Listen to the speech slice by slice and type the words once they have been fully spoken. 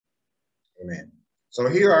Amen. So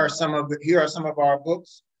here are some of our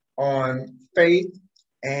books on faith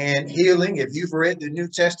and healing. If you've read the New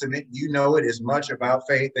Testament, you know it is much about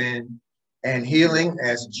faith and healing,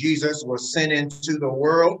 as Jesus was sent into the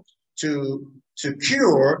world to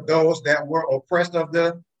cure those that were oppressed of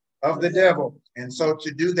the devil. And so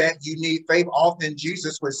to do that, you need faith. Often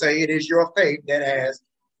Jesus would say it is your faith that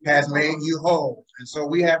has made you whole. And so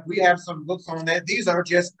we have some books on that. These are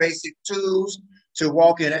just basic tools to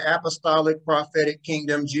walk in an apostolic, prophetic,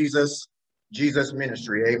 kingdom Jesus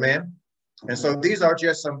ministry. Amen. And so these are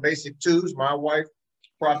just some basic tools. My wife,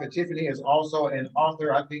 Prophet Tiffany, is also an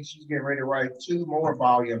author. I think she's getting ready to write 2 more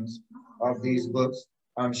volumes of these books.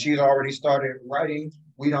 She's already started writing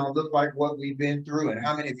We Don't Look Like What We've Been Through. And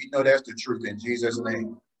how many of you know that's the truth in Jesus'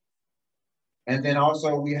 name? And then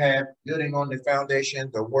also we have Building on the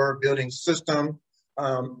Foundation, the Word Building System.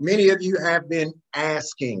 Many of you have been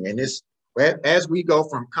asking, and this, as we go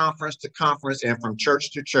from conference to conference and from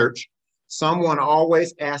church to church, someone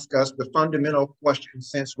always asks us the fundamental question,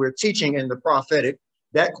 since we're teaching in the prophetic.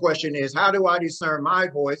 That question is, how do I discern my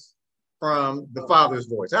voice from the Father's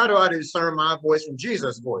voice? How do I discern my voice from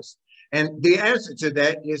Jesus' voice? And the answer to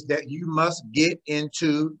that is that you must get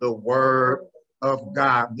into the Word of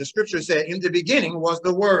God. The scripture said, in the beginning was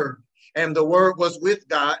the Word, and the Word was with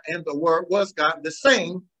God, and the Word was God. The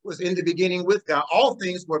same was in the beginning with God. All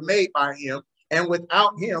things were made by him, and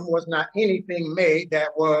without him was not anything made that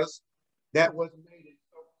was made.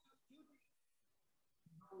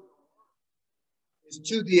 Is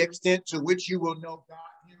to the extent to which you will know God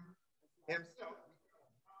himself.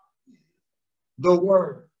 The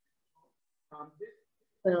Word.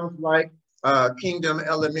 This sounds like Kingdom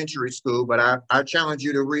Elementary School, but I challenge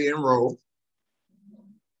you to re-enroll.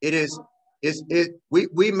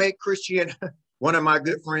 We make Christianity, one of my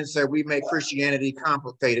good friends said we make Christianity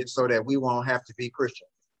complicated so that we won't have to be Christian.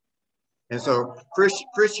 And so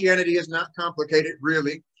Christianity is not complicated,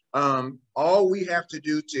 really. All we have to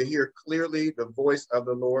do to hear clearly the voice of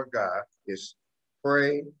the Lord God is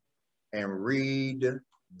pray and read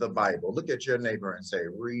the Bible. Look at your neighbor and say,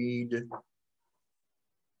 read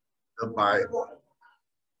the Bible.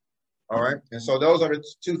 All right. And so those are the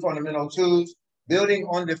 2 fundamental tools. Building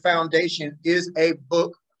on the Foundation is a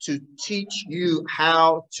book to teach you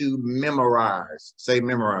how to memorize. Say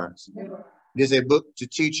memorize. It is a book to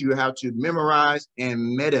teach you how to memorize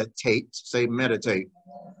and meditate. Say meditate.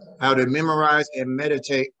 How to memorize and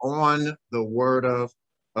meditate on the Word of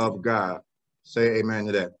God. Say amen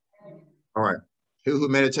to that. All right. He who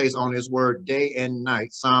meditates on his word day and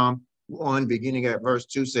night. Psalm 1, beginning at verse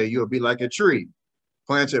 2, say, you'll be like a tree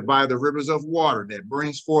planted by the rivers of water that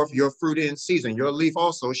brings forth your fruit in season. Your leaf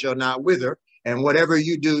also shall not wither, and whatever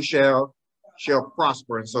you do shall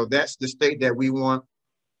prosper. And so that's the state that we want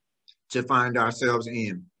to find ourselves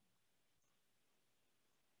in.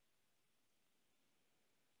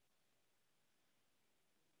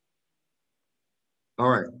 All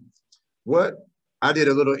right. What? I did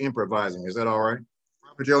a little improvising. Is that all right?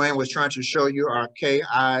 Prophet Joanne was trying to show you our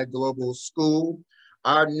KI Global School.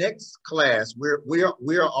 Our next class, we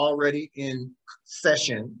are already in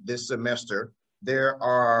session this semester. There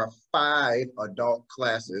are 5 adult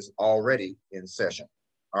classes already in session.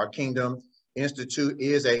 Our Kingdom Institute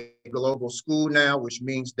is a global school now, which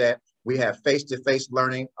means that we have face-to-face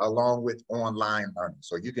learning along with online learning.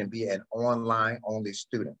 So you can be an online only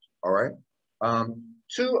student, all right?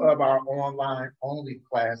 2 of our online only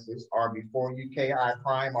classes are before you. KI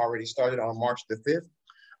Prime already started on March the 5th.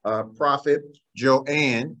 Prophet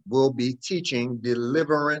Joanne will be teaching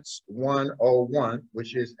Deliverance 101,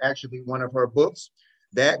 which is actually one of her books.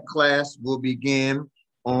 That class will begin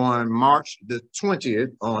on March the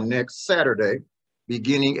 20th, on next Saturday,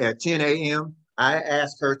 beginning at 10 a.m. I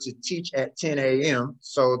asked her to teach at 10 a.m.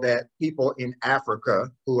 so that people in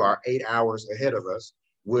Africa, who are 8 hours ahead of us,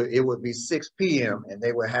 it would be 6 p.m. and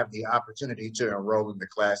they would have the opportunity to enroll in the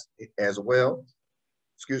class as well.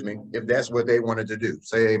 Excuse me, if that's what they wanted to do.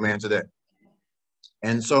 Say amen to that.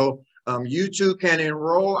 And so you too can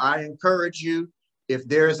enroll. I encourage you, if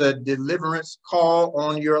there's a deliverance call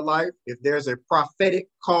on your life, if there's a prophetic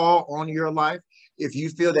call on your life, if you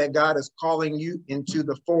feel that God is calling you into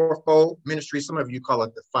the 4-fold ministry, some of you call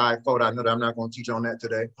it the 5-fold. I know that I'm not going to teach on that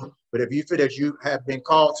today, but if you feel that you have been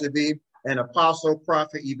called to be an apostle,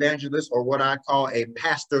 prophet, evangelist, or what I call a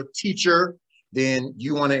pastor teacher, then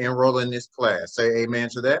you want to enroll in this class. Say amen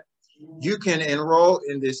to that. You can enroll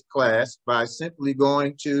in this class by simply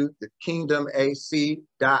going to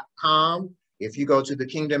thekingdomac.com. If you go to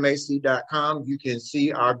thekingdomac.com, you can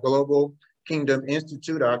see our Global Kingdom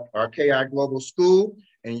Institute, our KI Global School.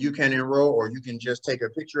 and you can enroll, or you can just take a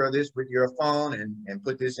picture of this with your phone and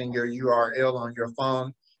put this in your URL on your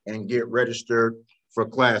phone and get registered for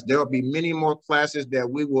class. There will be many more classes that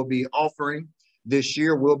we will be offering this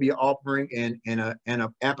year. We'll be offering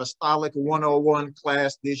an Apostolic 101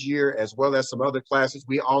 class this year, as well as some other classes.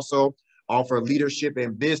 We also offer leadership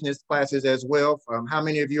and business classes as well. How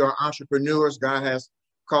many of you are entrepreneurs? God has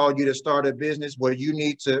called you to start a business. Well,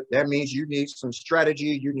 that means you need some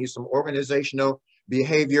strategy, you need some organizational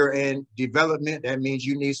behavior and development. That means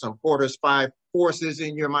you need some Porter's 5 forces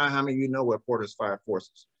in your mind. How many of you know what Porter's 5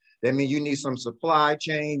 forces? That means you need some supply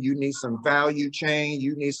chain, you need some value chain,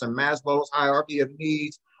 you need some Maslow's hierarchy of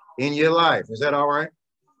needs in your life. Is that all right?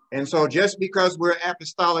 And so just because we're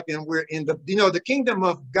apostolic and we're in the kingdom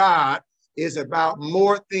of God is about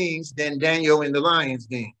more things than Daniel in the lion's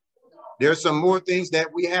den. There's some more things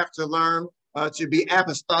that we have to learn to be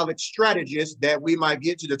apostolic strategists that we might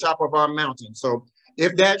get to the top of our mountain. So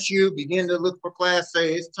if that's you, begin to look for class.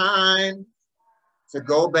 Say it's time to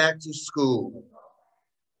go back to school.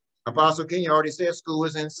 Apostle Kenya already said school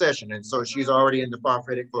is in session, and so she's already in the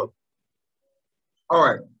prophetic book. All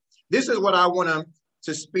right, this is what I want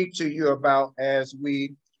to speak to you about as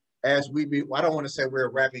we I don't want to say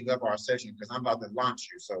we're wrapping up our session because I'm about to launch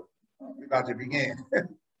you, so we're about to begin.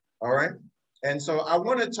 All right, and so I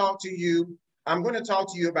want to talk to you. I'm going to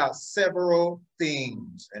talk to you about several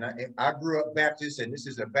things, and I grew up Baptist, and this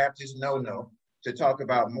is a Baptist no-no to talk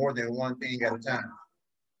about more than one thing at a time.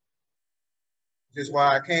 This is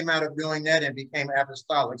why I came out of doing that and became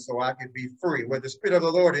apostolic, so I could be free. Where the Spirit of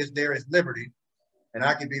the Lord is, there is liberty. And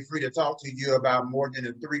I can be free to talk to you about more than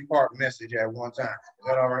a 3-part message at one time. Is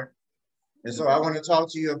that all right? And so I want to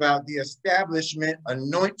talk to you about the establishment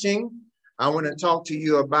anointing. I want to talk to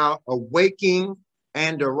you about awaking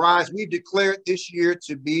and arise. We declared this year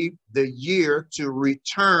to be the year to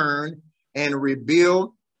return and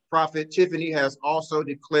rebuild. Prophet Tiffany has also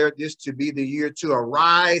declared this to be the year to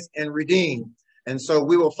arise and redeem. And so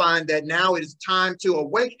we will find that now it is time to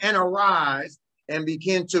awake and arise and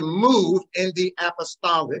begin to move in the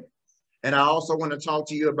apostolic. And I also want to talk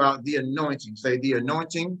to you about the anointing. Say the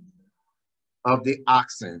anointing of the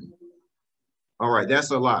oxen. All right, that's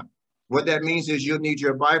a lot. What that means is you'll need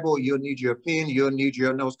your Bible, you'll need your pen, you'll need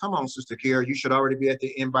your notes. Come on, Sister Kara, you should already be at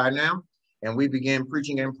the end by now. And we begin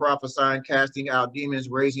preaching and prophesying, casting out demons,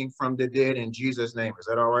 raising from the dead in Jesus' name. Is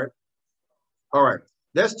that all right? All right.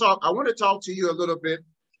 Let's talk. I want to talk to you a little bit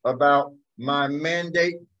about my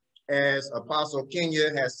mandate. As Apostle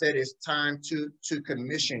Kenya has said, it's time to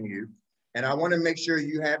commission you. And I want to make sure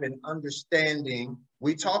you have an understanding.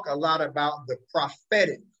 We talk a lot about the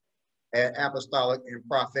prophetic at apostolic and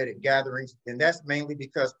prophetic gatherings. And that's mainly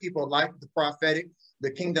because people like the prophetic.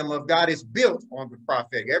 The kingdom of God is built on the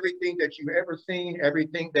prophetic. Everything that you've ever seen,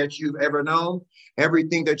 everything that you've ever known,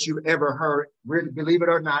 everything that you've ever heard, really, believe it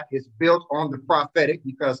or not, is built on the prophetic,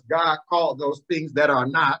 because God called those things that are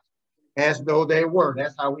not as though they were.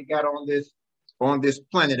 That's how we got on this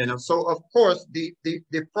planet. And so, of course, the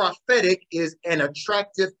prophetic is an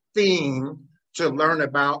attractive theme to learn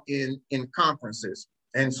about in conferences.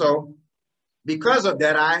 And so because of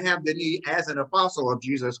that, I have the need as an apostle of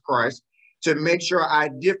Jesus Christ to make sure I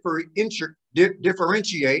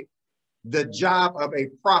differentiate the job of a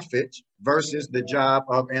prophet versus the job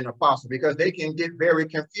of an apostle, because they can get very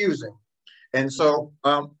confusing. And so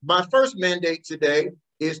my first mandate today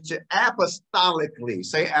is to apostolically,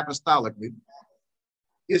 say apostolically,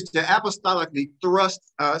 is to apostolically thrust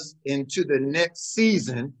us into the next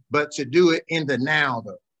season, but to do it in the now,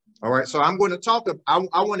 though. All right, so I'm going to talk, I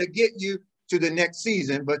want to get you to the next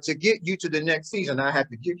season, but to get you to the next season, I have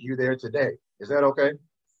to get you there today. Is that okay?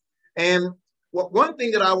 And one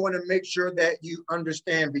thing that I want to make sure that you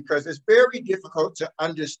understand, because it's very difficult to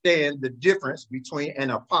understand the difference between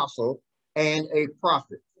an apostle and a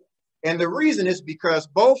prophet. And the reason is because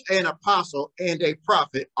both an apostle and a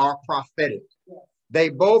prophet are prophetic. They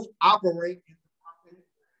both operate in the prophetic,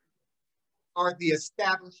 are the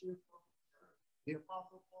establishment. The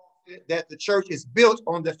apostle said that the church is built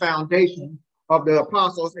on the foundation of the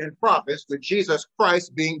apostles and prophets, with Jesus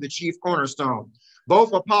Christ being the chief cornerstone.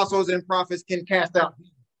 Both apostles and prophets can cast out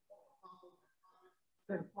demons.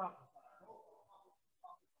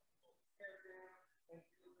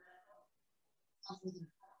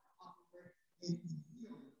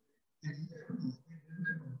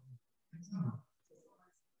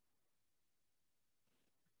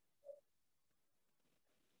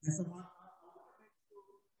 And so I want to make sure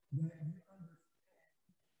that you understand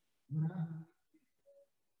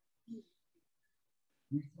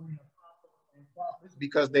between apostles and prophets,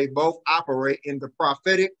 because they both operate in the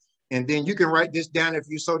prophetic And then you can write this down if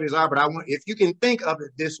you so desire, but if you can think of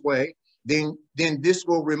it this way, then this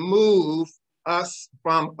will remove us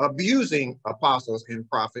from abusing apostles and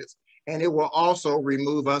prophets, and it will also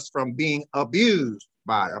remove us from being abused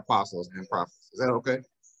by apostles and prophets. Is that okay?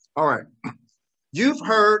 All right. You've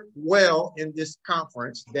heard well in this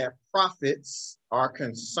conference that prophets are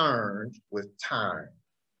concerned with time.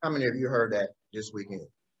 How many of you heard that this weekend?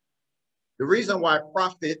 The reason why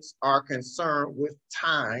prophets are concerned with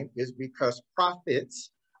time is because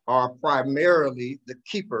prophets are primarily the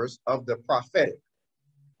keepers of the prophetic.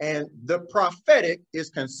 And the prophetic is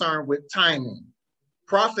concerned with timing.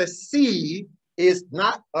 Prophecy is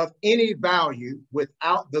not of any value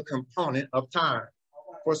without the component of time.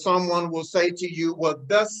 For someone will say to you, well,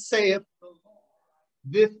 thus saith the Lord,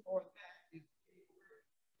 this or that is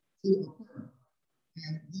to occur.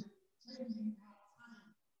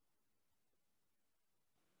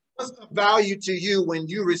 What's of value to you when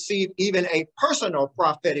you receive even a personal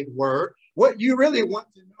prophetic word? What you really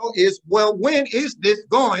want to know is, well, when is this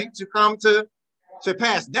going to come to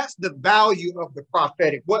pass? That's the value of the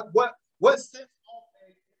prophetic. What sets off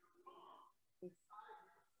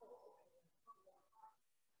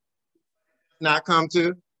not come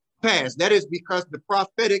to pass? That is because the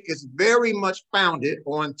prophetic is very much founded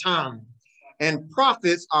on time, and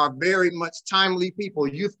prophets are very much timely people.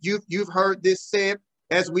 You've heard this said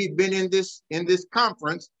as we've been in this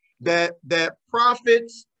conference that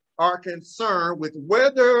prophets are concerned with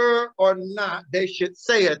whether or not they should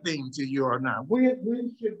say a thing to you or not. When should we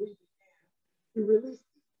begin to release this?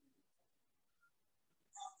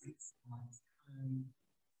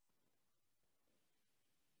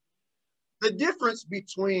 The difference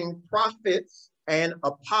between prophets and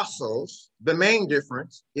apostles, the main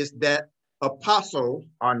difference is that apostles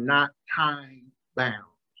are not time bound.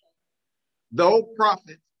 Though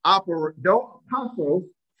apostles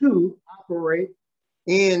too operate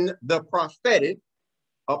in the prophetic,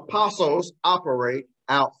 apostles operate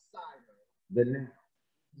outside the now.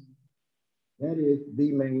 That is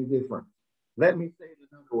the main difference. Let me say it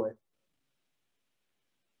another way.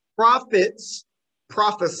 Prophets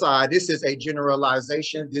prophesy. This is a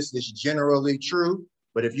generalization. This is generally true,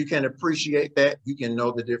 but if you can appreciate that, you can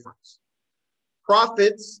know the difference.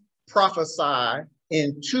 Prophets prophesy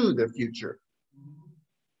into the future.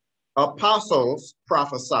 Apostles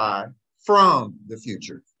prophesy from the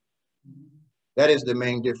future. That is the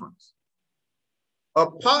main difference.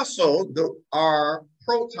 Apostles are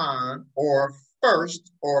proton or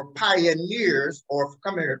first or pioneers or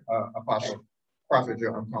come here, Apostle, Prophet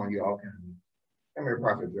Joe. I'm calling you all kinds. Come here,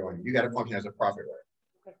 Prophet Joe. You got to function as a prophet, right?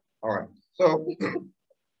 Okay. All right. So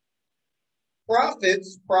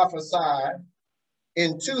prophets prophesy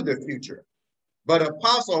into the future, but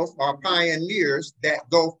apostles are pioneers that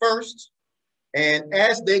go first. And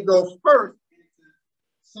as they go first into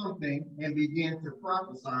something and begin to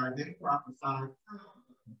prophesy, they prophesy from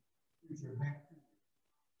the future.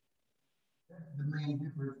 That's the main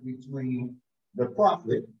difference between the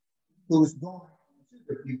prophet who's going into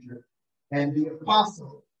the future and the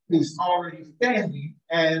apostle who's already standing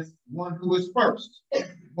as one who is first,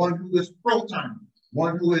 one who is proton,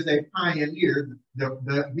 one who is a pioneer.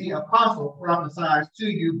 The apostle prophesies to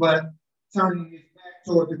you, but turning his back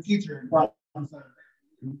toward the future and prophesying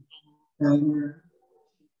and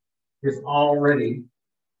it's already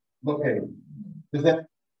located. Did that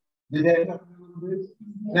help you a little bit?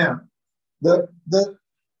 Now,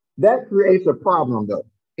 that creates a problem though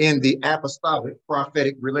in the apostolic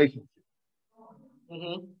prophetic relationship.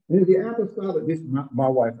 Mm-hmm. In the apostolic, my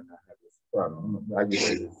wife and I have this problem. I get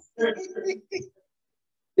it.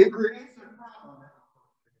 It creates a problem.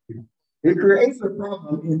 It creates a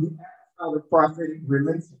problem in the apostolic prophetic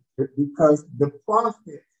relationship because the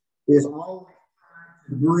prophet is always trying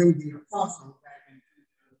to bring the apostle back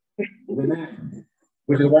into the natural,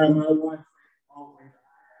 which is why my wife always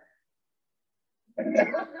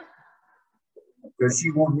because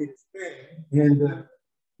she wants me to stay in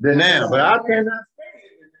the now, but I cannot stay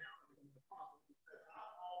in the now because I'm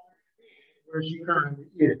already in where she currently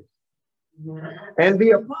is. And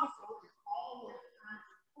the apostle is always trying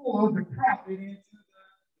to pull the prophet into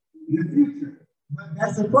the future. But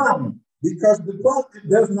that's a problem because the prophet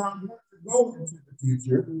does not want to go into the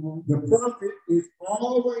future. The prophet is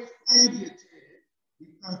always agitated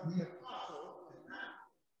because the apostle is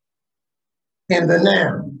not in the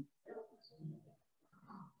now.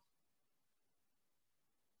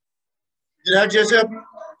 Did I just help you?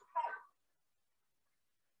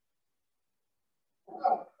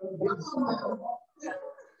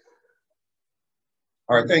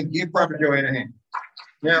 All right, thank you. Give Prophet Joe in a hand.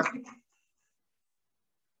 Now,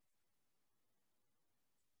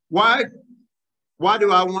 Why why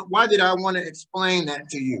did I want to explain that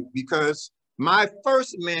to you? Because my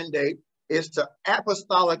first mandate is to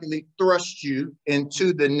apostolically thrust you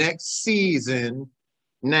into the next season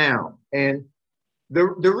now. And the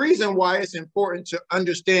reason why it's important to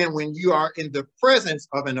understand when you are in the presence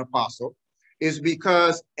of an apostle is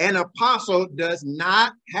because an apostle does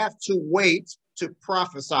not have to wait to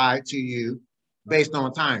prophesy to you based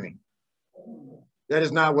on timing. That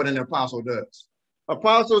is not what an apostle does.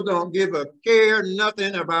 Apostles don't give a care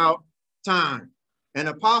nothing about time. An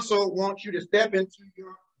apostle wants you to step into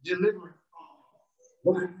your deliverance.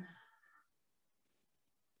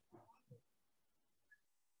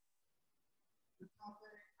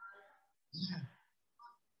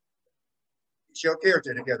 Get your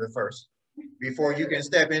character together first before you can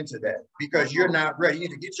step into that, because you're not ready. You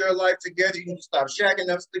need to get your life together. You need to stop shacking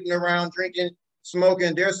up, sleeping around, drinking,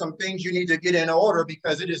 smoking. There's some things you need to get in order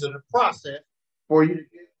because it is a process for you to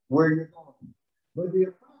get where you're going. But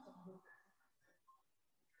the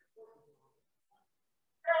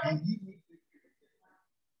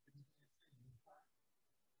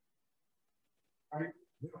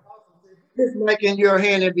Just like in your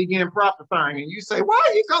hand and begin prophesying, and you say, "Why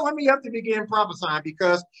are you calling me up to begin prophesying?"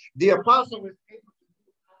 Because the apostle is able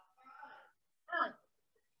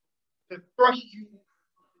to thrust you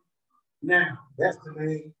now. That's the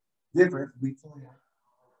main difference between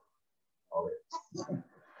all right.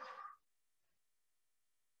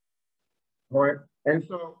 All right. And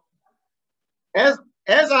so as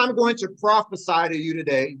I'm going to prophesy to you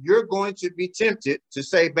today, you're going to be tempted to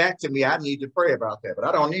say back to me, "I need to pray about that," but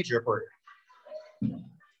I don't need your prayer.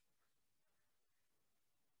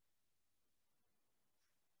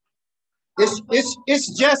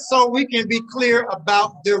 It's just so we can be clear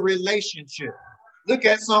about the relationship. Look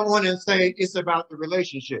at someone and say, "It's about the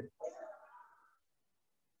relationship."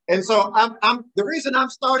 And so I'm the reason I'm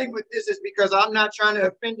starting with this is because I'm not trying to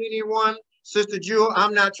offend anyone, Sister Jewel.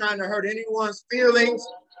 I'm not trying to hurt anyone's feelings.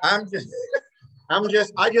 I'm just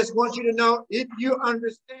I just want you to know, if you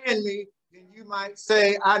understand me, then you might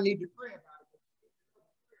say, "I need to pray about it."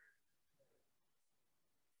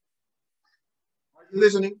 Are you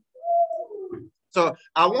listening? So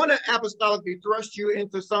I want to apostolically thrust you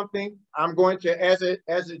into something. I'm going to, as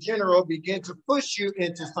a general, begin to push you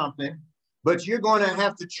into something, but you're going to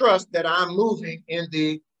have to trust that I'm moving in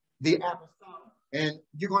the apostolic. And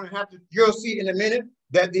you're going to have to, you'll see in a minute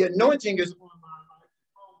that the anointing is on my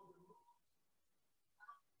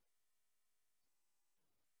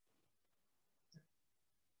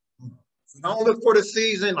life. Don't look for the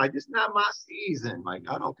season. Like, it's not my season. Like,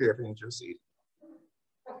 I don't care if it ain't your season.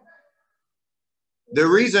 The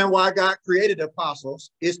reason why God created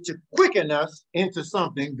apostles is to quicken us into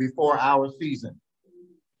something before our season.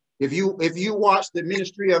 If you watch the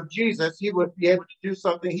ministry of Jesus, he would be able to do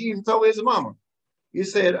something. He even told his mama. He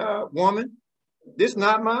said, "Woman, this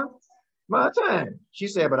not my time." She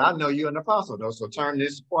said, "But I know you're an apostle, though, so turn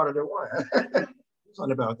this water to wine."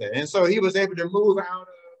 Something about that. And so he was able to move out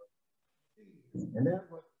of, and that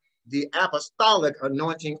was the apostolic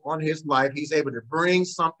anointing on his life. He's able to bring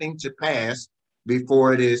something to pass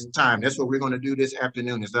before it is time. That's what we're going to do this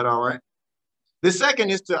afternoon. Is that all right? The second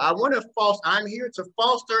is I'm here to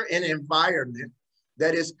foster an environment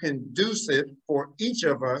that is conducive for each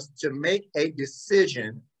of us to make a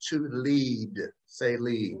decision to lead. Say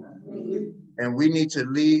lead. And we need to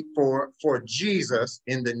lead for Jesus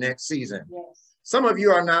in the next season. Yes. Some of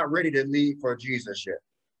you are not ready to lead for Jesus yet.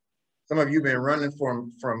 Some of you have been running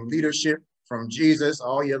from leadership, from Jesus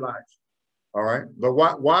all your life. All right. But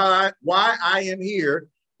why I am here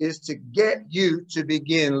is to get you to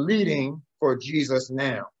begin leading for Jesus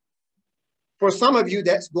now. For some of you,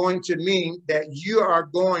 that's going to mean that you are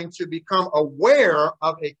going to become aware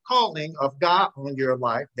of a calling of God on your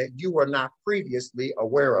life that you were not previously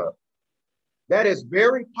aware of. That is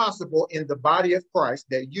very possible in the body of Christ,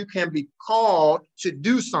 that you can be called to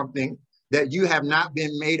do something that you have not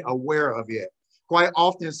been made aware of yet. Quite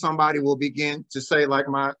often somebody will begin to say, like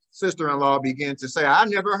my sister-in-law began to say, "I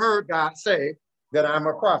never heard God say that I'm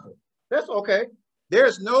a prophet." That's okay.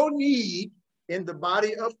 There's no need in the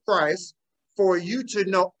body of Christ for you to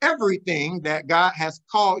know everything that God has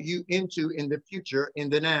called you into in the future, in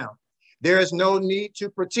the now. There is no need to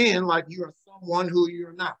pretend like you are someone who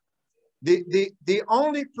you're not. The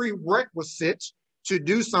only prerequisite to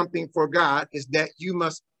do something for God is that you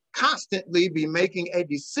must constantly be making a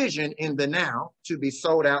decision in the now to be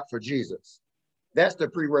sold out for Jesus. That's the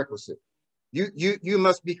prerequisite. You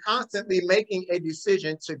must be constantly making a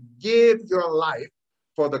decision to give your life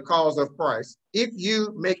for the cause of Christ. If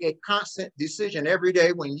you make a constant decision every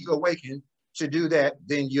day when you awaken to do that,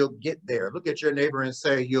 then you'll get there. Look at your neighbor and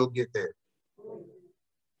say, you'll get there.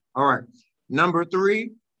 All right. Number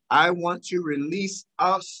 3, I want to release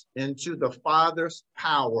us into the Father's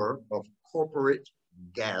power of corporate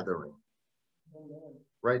gathering.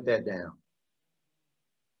 Write that down.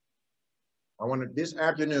 This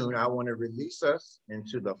afternoon, I want to release us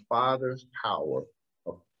into the Father's power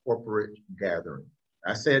of corporate gathering.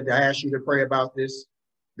 I asked you to pray about this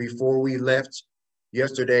before we left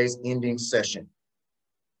yesterday's ending session.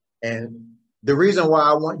 And the reason why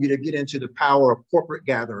I want you to get into the power of corporate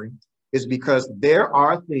gathering is because there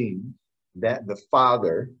are things that the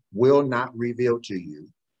Father will not reveal to you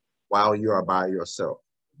while you are by yourself.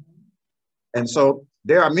 And so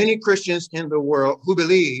there are many Christians in the world who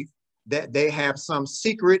believe that they have some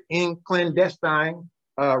secret and clandestine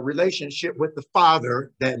relationship with the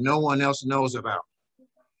Father that no one else knows about.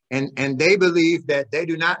 And they believe that they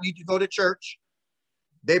do not need to go to church.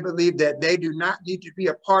 They believe that they do not need to be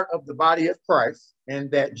a part of the body of Christ,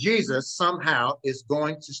 and that Jesus somehow is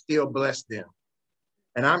going to still bless them.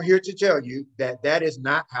 And I'm here to tell you that that is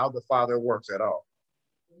not how the Father works at all.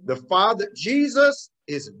 The Father, Jesus,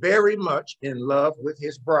 is very much in love with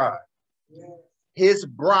his bride. His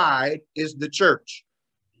bride is the church.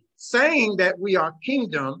 Saying that we are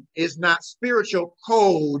kingdom is not spiritual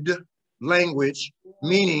code language,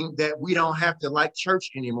 meaning that we don't have to like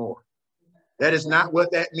church anymore. That is not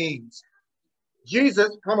what that means.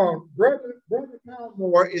 Jesus, come on, Brother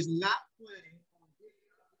Palmore is not planning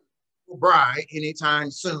on bride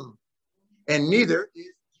anytime soon. And neither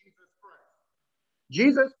is Jesus Christ.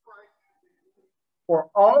 Jesus Christ,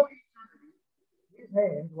 for all eternity, his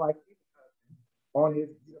hands like on his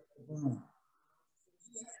bride.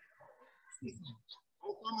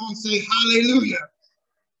 Oh, come on, say hallelujah.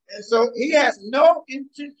 And so he has no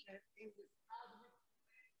intention in his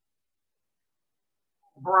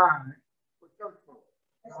bride for church folks.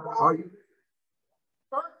 Are you?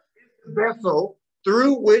 Church is the vessel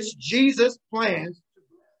through which Jesus plans to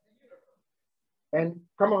bless the universe. And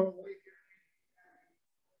come on.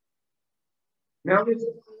 Now this is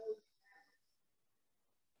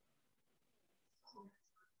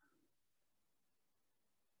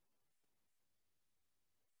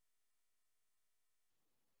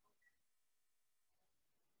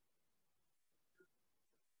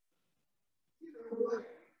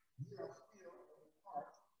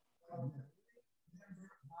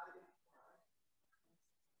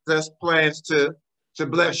plans to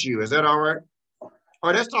bless you. Is that all right? All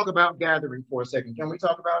right, let's talk about gathering for a second. Can we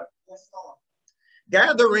talk about it?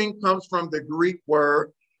 Gathering comes from the Greek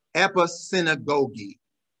word episynagoge.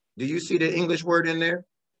 Do you see the English word in there?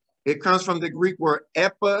 It comes from the Greek word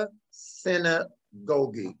episynagoge.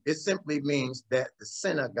 It simply means that the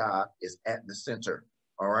synagogue is at the center.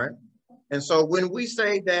 All right. And so when we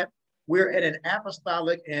say that we're at an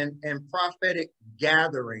apostolic and prophetic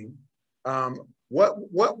gathering,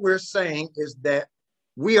 what we're saying is that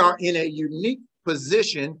we are in a unique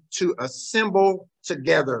position to assemble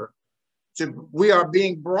together. We are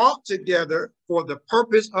being brought together for the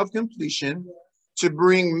purpose of completion, to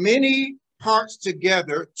bring many parts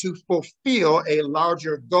together to fulfill a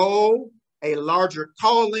larger goal, a larger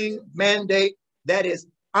calling, mandate that is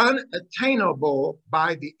unattainable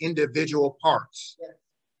by the individual parts.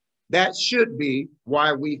 That should be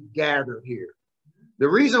why we've gathered here. The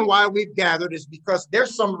reason why we've gathered is because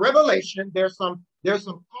there's some revelation, there's some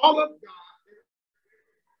call of God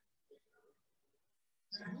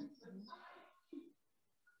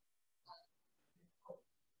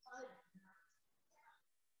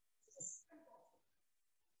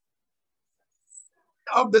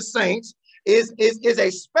of the saints is a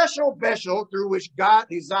special vessel through which God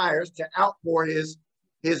desires to outpour his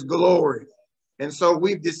glory. And so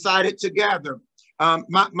we've decided to gather.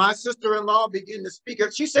 My sister-in-law began to speak.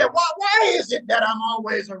 She said, why is it that I'm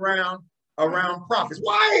always around prophets?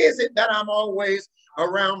 Why is it that I'm always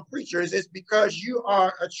around preachers? It's because you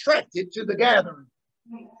are attracted to the gathering.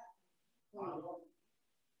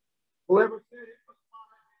 Whoever said it was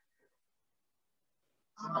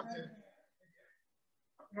fine.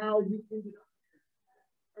 How you ended up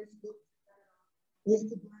here. Facebook,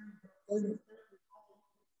 Instagram,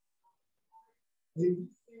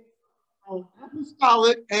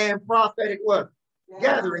 apostolic and prophetic what?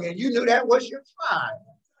 Gathering, and you knew that was your tribe.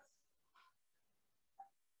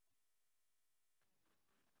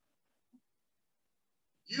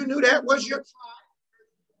 You knew that was your tribe.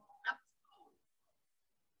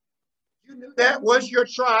 You knew that was your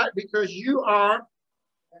tribe because you are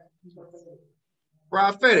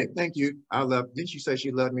prophetic. Thank you. Didn't she say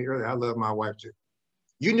she loved me earlier? I love my wife too.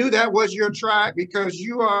 You knew that was your tribe because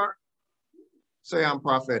you are, say I'm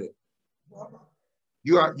prophetic.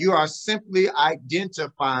 You are simply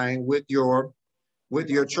identifying with your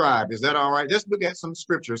tribe. Is that all right? Let's look at some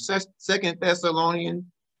scripture. Second Thessalonians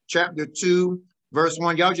chapter 2, verse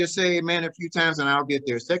 1. Y'all just say amen a few times and I'll get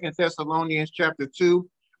there. Second Thessalonians chapter 2,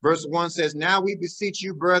 verse 1 says, now we beseech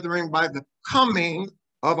you, brethren, by the coming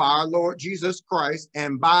of our Lord Jesus Christ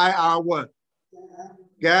and by our what?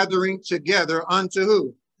 Gathering together unto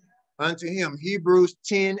who? Unto him. Hebrews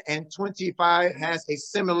 10 and 25 has a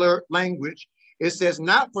similar language. It says,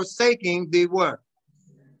 not forsaking the what?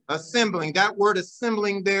 Assembling. That word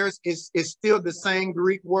assembling there is still the same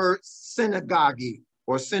Greek word synagogue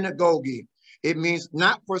or synagogue. It means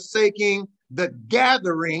not forsaking the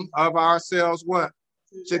gathering of ourselves what?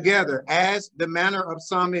 Together, as the manner of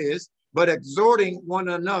some is, but exhorting one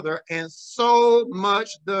another, and so much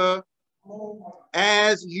the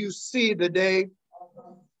as you see the day.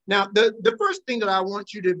 Now, the first thing that I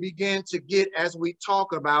want you to begin to get as we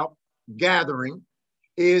talk about gathering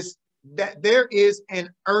is that there is an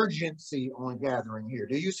urgency on gathering here.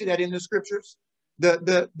 Do you see that in the scriptures?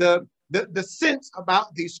 The sense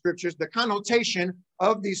about these scriptures, the connotation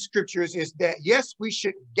of these scriptures is that, yes, we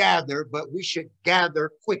should gather, but we should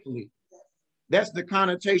gather quickly. That's the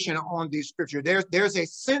connotation on these scriptures. There's a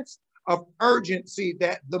sense of urgency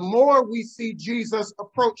that the more we see Jesus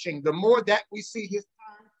approaching, the more that we see his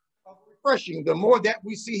time of refreshing, the more that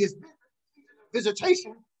we see his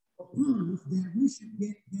visitation, that we should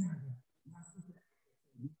get gathered.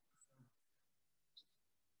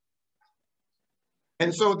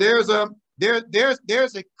 And so there's a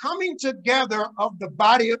coming together of the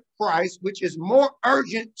body of Christ, which is more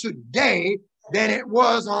urgent today than it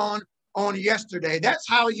was on yesterday. That's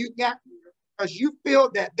how you got here, because you feel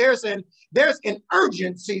that there's an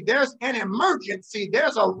urgency, there's an emergency,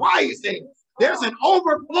 there's a rising, there's an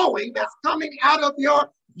overflowing that's coming out of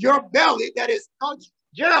your belly. That is,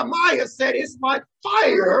 Jeremiah said, it's like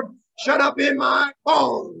fire shut up in my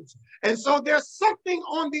bones. And so there's something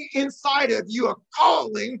on the inside of you, a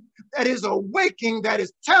calling that is awaking, that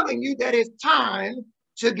is telling you that it's time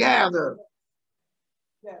to gather.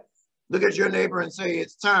 Yes. Look at your neighbor and say,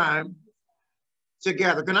 it's time to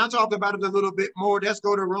gather. Can I talk about it a little bit more? Let's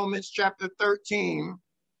go to Romans chapter 13,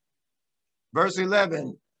 verse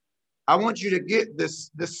 11. I want you to get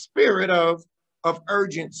the spirit of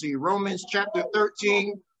urgency. Romans chapter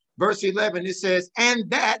 13, verse 11, it says, and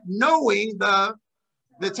that knowing the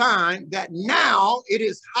time that now it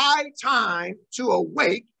is high time to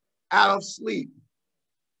awake out of sleep.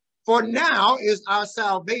 For now is our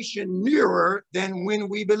salvation nearer than when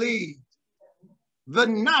we believed. The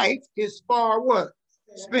night is far what?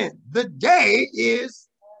 Spent. The day is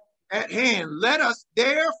at hand. Let us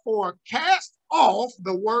therefore cast off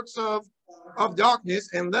the works of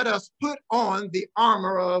darkness and let us put on the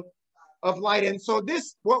armor of light. And so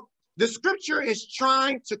what the scripture is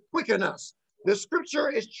trying to quicken us. The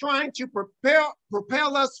scripture is trying to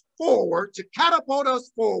propel us forward, to catapult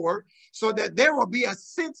us forward, so that there will be a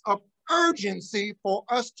sense of urgency for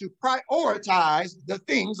us to prioritize the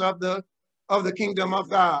things of the kingdom of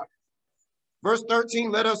God. Verse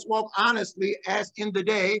 13, let us walk honestly as in the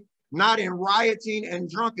day, not in rioting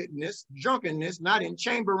and drunkenness, not in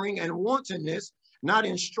chambering and wantonness, not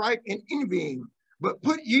in strife and envying, but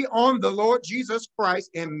put ye on the Lord Jesus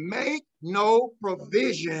Christ and make no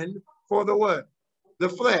provision for the what? The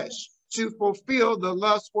flesh, to fulfill the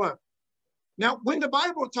lust what? Now, when the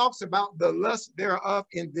Bible talks about the lust thereof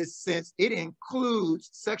in this sense, it includes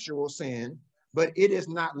sexual sin, but it is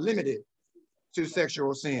not limited to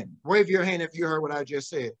sexual sin. Wave your hand if you heard what I just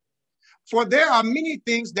said. For there are many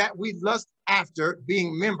things that we lust after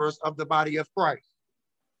being members of the body of Christ.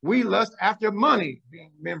 We lust after money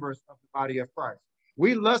being members of the body of Christ.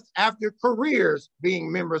 We lust after careers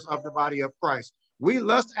being members of the body of Christ. We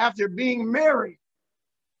lust after being married,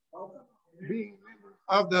 being members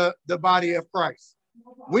of the body of Christ.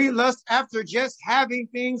 We lust after just having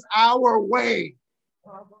things our way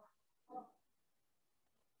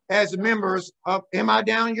as members of, am I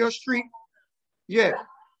down your street? Yeah.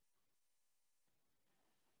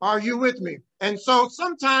 Are you with me? And so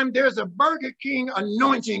sometimes there's a Burger King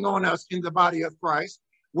anointing on us in the body of Christ,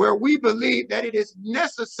 where we believe that it is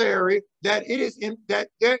necessary, that it is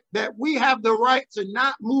that we have the right to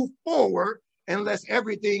not move forward unless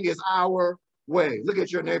everything is our way. Look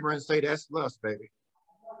at your neighbor and say, that's lust, baby.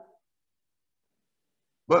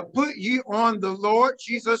 But put ye on the Lord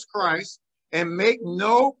Jesus Christ and make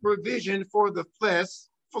no provision for the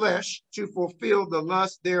flesh to fulfill the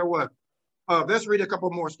lust thereof. Let's read a couple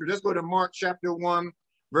more scriptures. Let's go to Mark chapter 1,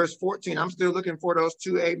 verse 14. I'm still looking for those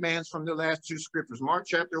two amens from the last two scriptures. Mark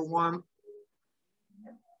chapter 1.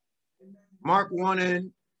 Mark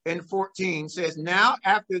 1 and 14 says, now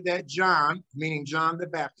after that John, meaning John the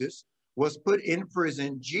Baptist, was put in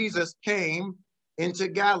prison, Jesus came into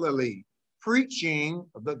Galilee, preaching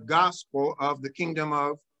the gospel of the kingdom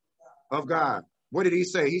of God. What did he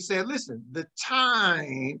say? He said, listen, the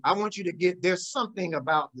time, I want you to get, there's something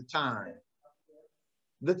about the time.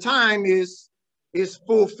 The time is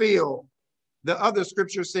fulfilled. The other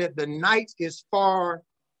scripture said, the night is far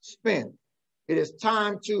spent. It is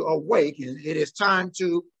time to awaken. It is time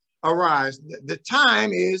to arise. The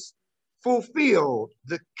time is fulfilled.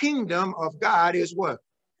 The kingdom of God is what?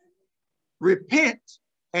 Repent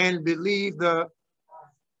and believe the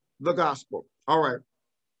gospel. All right.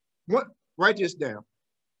 What? Write this down.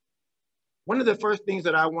 One of the first things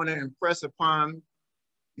that I want to impress upon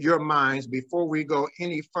your minds before we go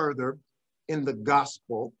any further in the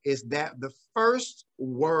gospel is that the first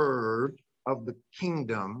word of the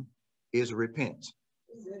kingdom is repent.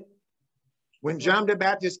 When John the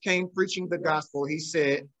Baptist came preaching the gospel, he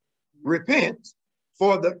said, repent,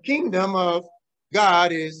 for the kingdom of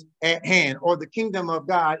God is at hand, or the kingdom of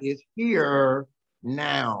God is here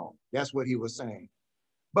now. That's what he was saying.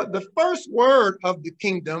 But the first word of the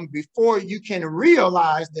kingdom, before you can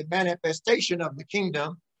realize the manifestation of the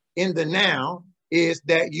kingdom in the now, is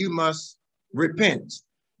that you must repent.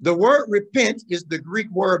 The word repent is the Greek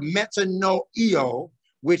word metanoeo,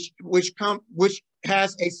 which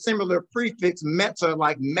has a similar prefix meta,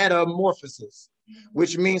 like metamorphosis,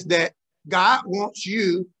 which means that God wants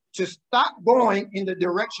you to stop going in the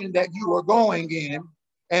direction that you are going in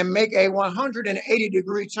and make a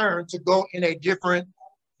 180-degree turn to go in a different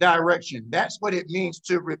direction. That's what it means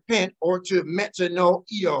to repent, or to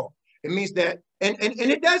metanoeo. It means that, and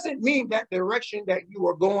it doesn't mean that direction that you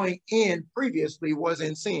were going in previously was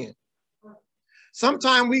in sin.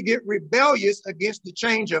 Sometimes we get rebellious against the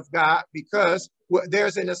change of God because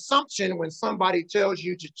there's an assumption when somebody tells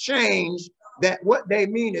you to change, that what they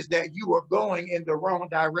mean is that you were going in the wrong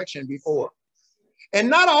direction before. And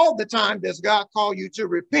not all the time does God call you to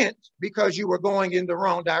repent because you were going in the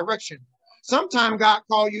wrong direction. Sometimes God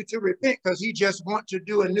calls you to repent because he just wants to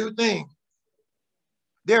do a new thing.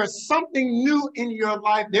 There's something new in your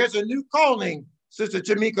life. There's a new calling, Sister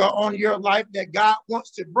Tamika, on your life that God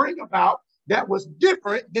wants to bring about that was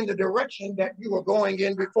different than the direction that you were going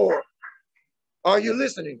in before. Are you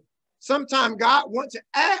listening? Sometimes God wants to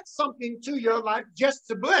add something to your life just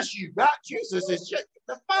to bless you. God, Jesus is just,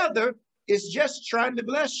 the Father is just trying to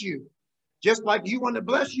bless you, just like you want to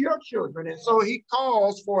bless your children. And so he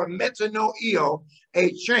calls for a metanoeo,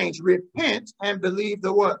 a change. Repent and believe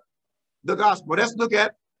the what? The gospel. Let's look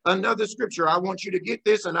at another scripture. I want you to get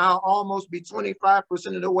this, and I'll almost be 25%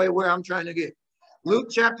 of the way where I'm trying to get. Luke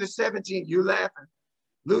chapter 17. You're laughing.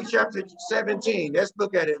 Luke chapter 17. Let's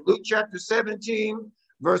look at it. Luke chapter 17,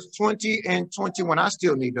 verse 20 and 21. I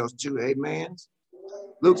still need those two amens.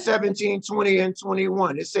 Luke 17, 20 and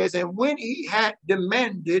 21. It says, and when he had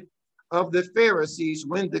demanded of the Pharisees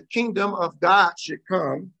when the kingdom of God should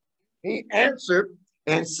come, he answered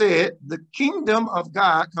and said, the kingdom of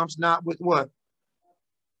God comes not with what?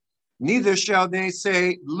 Neither shall they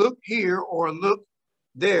say, look here or look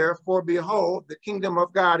there, for behold, the kingdom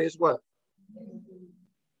of God is what?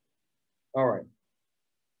 All right.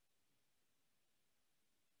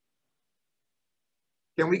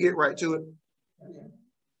 Can we get right to it?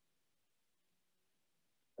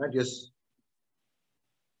 I just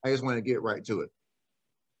want to get right to it.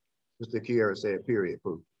 Sister Kiara said, period,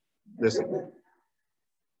 pooh. Listen.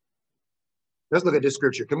 Let's look at this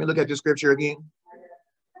scripture. Can we look at this scripture again?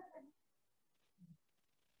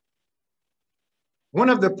 One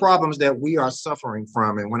of the problems that we are suffering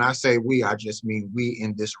from, and when I say we, I just mean we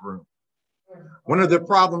in this room. One of the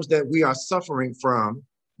problems that we are suffering from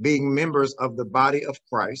being members of the body of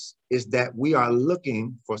Christ is that we are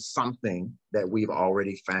looking for something that we've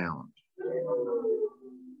already found.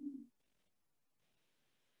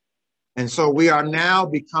 And so we are now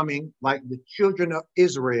becoming like the children of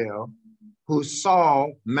Israel who saw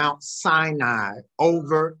Mount Sinai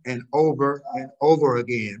over and over and over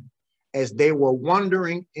again as they were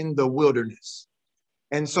wandering in the wilderness.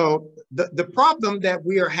 And so the problem that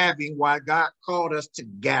we are having, why God called us to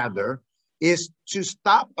gather, is to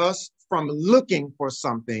stop us from looking for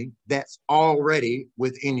something that's already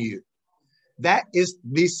within you. That is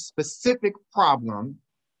the specific problem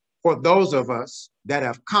for those of us that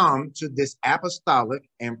have come to this apostolic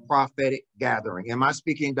and prophetic gathering. Am I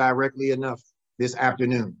speaking directly enough this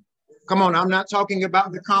afternoon? Come on, I'm not talking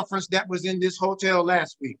about the conference that was in this hotel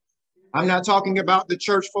last week. I'm not talking about the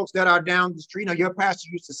church folks that are down the street. You know, your pastor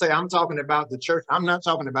used to say, I'm talking about the church. I'm not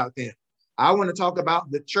talking about them. I want to talk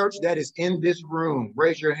about the church that is in this room.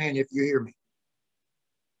 Raise your hand if you hear me.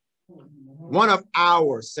 One of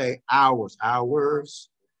ours, say ours.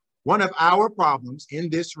 One of our problems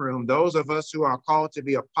in this room, those of us who are called to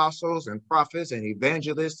be apostles and prophets and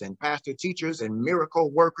evangelists and pastor teachers and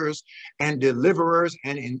miracle workers and deliverers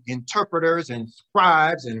and interpreters and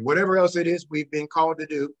scribes and whatever else it is we've been called to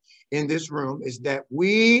do in this room, is that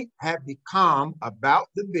we have become about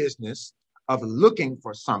the business of looking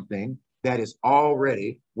for something that is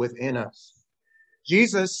already within us.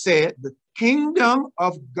 Jesus said the kingdom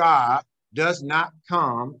of God does not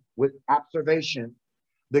come with observation.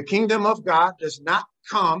 The kingdom of God does not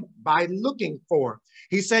come by looking for.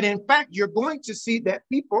 He said, in fact, you're going to see that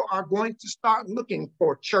people are going to start looking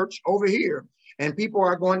for church over here, and people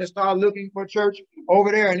are going to start looking for church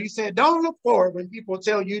over there. And he said, don't look for it when people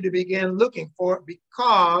tell you to begin looking for it,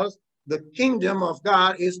 because the kingdom of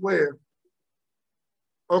God is where?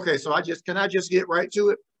 Okay, so can I just get right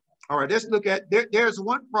to it? All right, let's look at, there's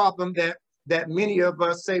one problem that many of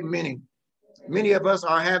us many of us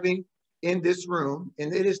are having in this room,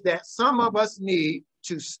 and it is that some of us need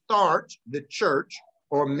to start the church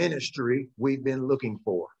or ministry we've been looking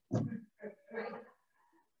for.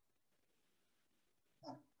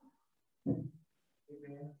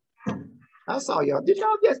 I saw y'all. Did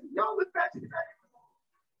y'all look back to the back?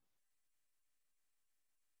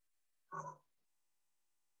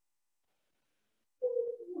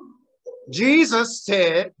 Jesus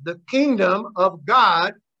said the kingdom of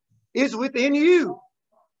God is within you.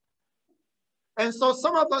 And so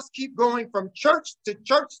some of us keep going from church to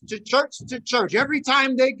church to church to church. Every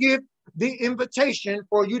time they give the invitation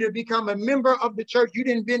for you to become a member of the church, you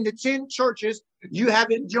didn't been to 10 churches you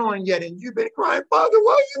haven't joined yet. And you've been crying, Father,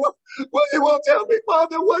 why you won't tell me,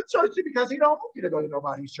 Father, what church? Because he don't want you to go to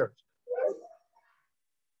nobody's church.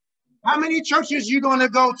 How many churches you going to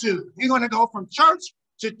go to? You're going to go from church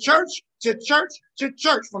to church to church to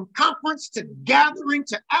church, from conference to gathering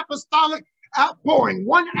to apostolic outpouring,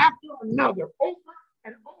 one after another, over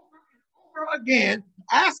and over and over again,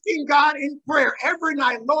 asking God in prayer every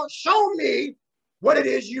night, Lord, show me what it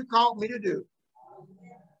is you called me to do.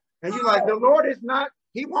 And you're like, the Lord is not,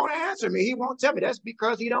 he won't answer me. He won't tell me. That's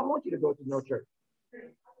because he don't want you to go to no church.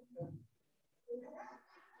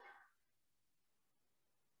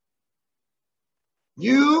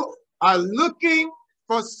 You are looking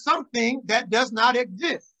for something that does not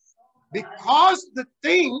exist, because the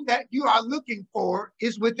thing that you are looking for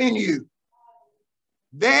is within you.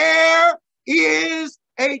 There is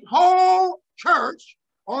a whole church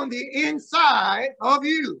on the inside of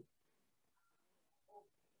you.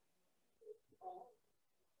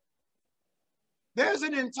 There's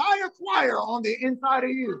an entire choir on the inside of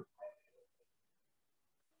you.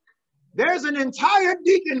 There's an entire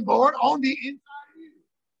deacon board on the inside of you.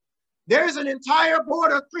 There's an entire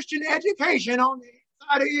board of Christian education on the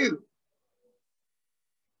inside of you.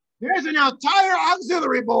 There's an entire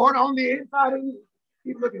auxiliary board on the inside of you.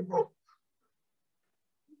 Keep looking for it.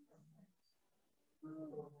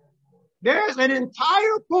 There's an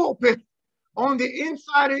entire pulpit on the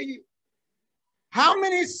inside of you. How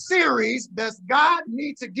many series does God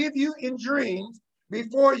need to give you in dreams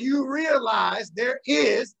before you realize there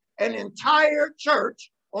is an entire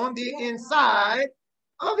church on the inside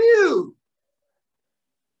of you?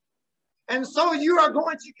 And so you are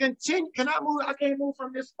going to continue. Can I move? I can't move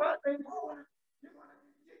from this spot. You're going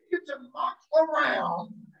to continue to march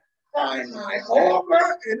around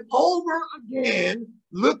over and over again,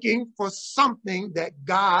 looking for something that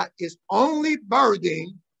God is only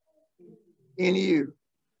birthing in you.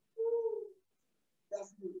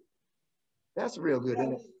 That's real good,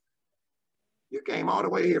 isn't it? You came all the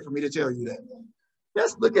way here for me to tell you that.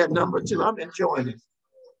 Let's look at number 2. I'm enjoying it.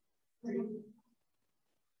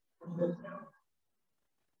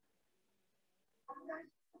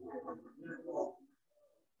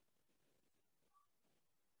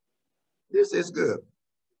 This is good.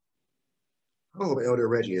 Oh, Elder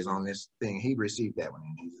Reggie is on this thing. He received that one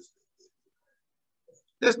in Jesus.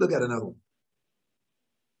 Let's look at another one.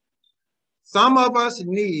 Some of us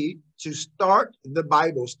need to start the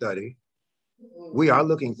Bible study we are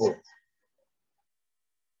looking for.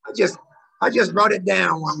 I just brought it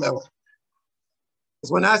down one level.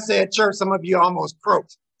 Because when I said church, some of you almost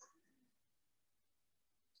croaked.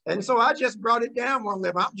 And so I just brought it down one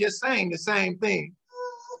level. I'm just saying the same thing.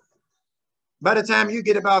 By the time you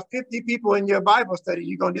get about 50 people in your Bible study,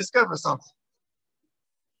 you're going to discover something.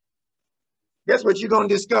 Guess what you're going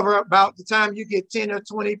to discover about the time you get 10 or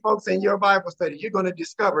 20 folks in your Bible study? You're going to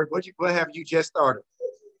discover what have you just started?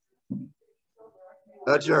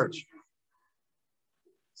 A church.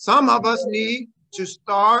 Some of us need to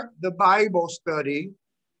start the Bible study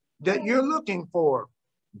that you're looking for.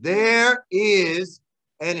 There is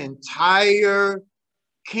an entire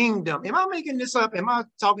kingdom. Am I making this up? Am I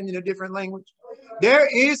talking in a different language? There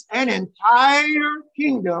is an entire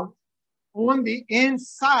kingdom on the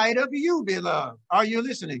inside of you, beloved. Are you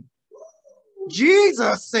listening?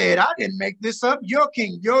 Jesus said, I didn't make this up. Your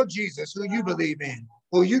king, your Jesus, who you believe in,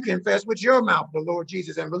 who you confess with your mouth, the Lord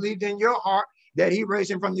Jesus, and believed in your heart that he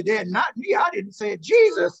raised him from the dead. Not me. I didn't say it.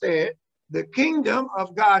 Jesus said, the kingdom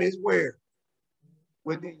of God is where?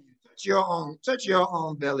 Within you. Touch your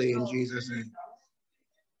own belly in Jesus' name.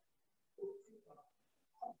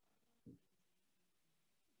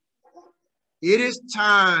 It is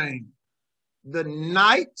time. The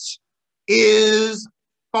night is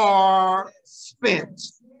far spent.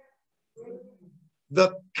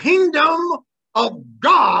 The kingdom of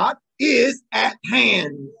God is at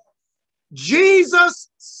hand. Jesus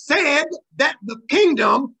said that the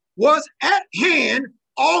kingdom was at hand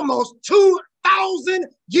almost 2,000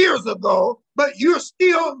 years ago, but you're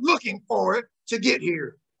still looking for it to get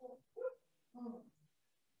here.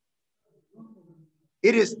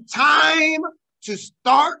 It is time to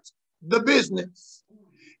start the business.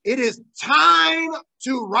 It is time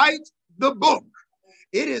to write the book.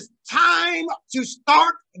 It is time to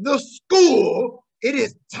start the school. It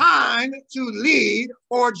is time to lead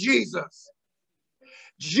for Jesus.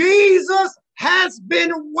 Jesus has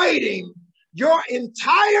been waiting your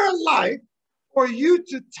entire life for you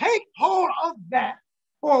to take hold of that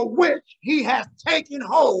for which he has taken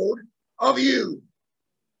hold of you.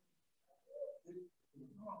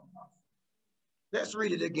 Let's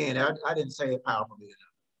read it again. I didn't say it powerfully enough.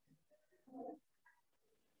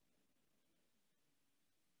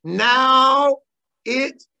 Now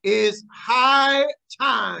it is high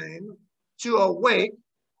time to awake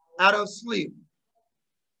out of sleep.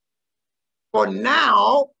 For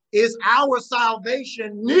now is our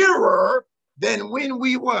salvation nearer than when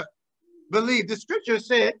we were. Believe the scripture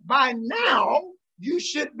said, by now you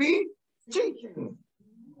should be teaching.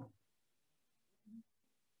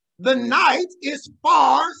 The night is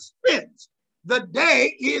far spent. The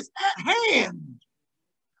day is at hand.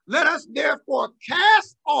 Let us therefore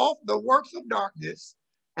cast off the works of darkness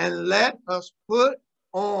and let us put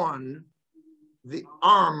on the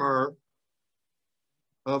armor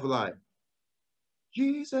of light.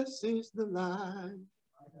 Jesus is the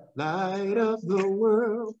light of the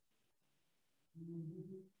world.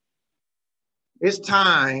 It's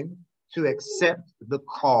time to accept the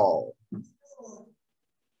call.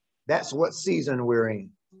 That's what season we're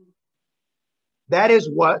in. That is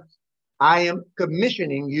what I am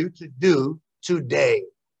commissioning you to do today.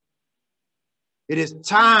 It is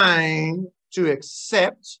time to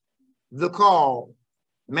accept the call.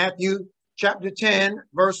 Matthew chapter 10,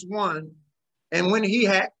 verse 1. And when he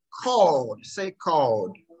had called, say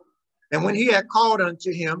called. And when he had called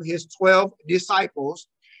unto him his 12 disciples,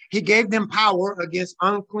 he gave them power against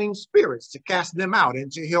unclean spirits to cast them out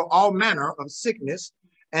and to heal all manner of sickness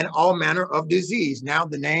and all manner of disease. Now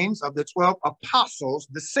the names of the 12 apostles,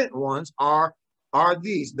 the sent ones, are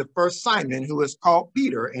these. The first Simon, who is called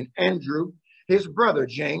Peter, and Andrew, his brother,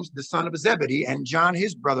 James, the son of Zebedee, and John,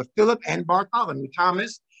 his brother, Philip, and Bartholomew,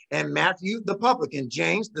 Thomas, and Matthew, the publican,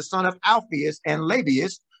 James, the son of Alphaeus, and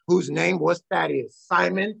Lebbaeus, whose name was Thaddeus,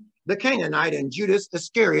 Simon, the Canaanite, and Judas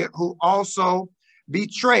Iscariot, who also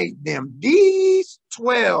betrayed them. These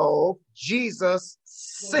 12 Jesus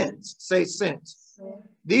sent. Say sent.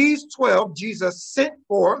 These 12 Jesus sent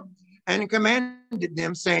forth and commanded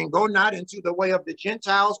them, saying, go not into the way of the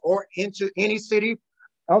Gentiles or into any city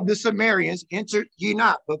of the Samaritans, enter ye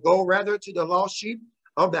not, but go rather to the lost sheep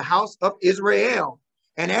of the house of Israel.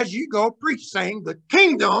 And as you go, preach, saying, the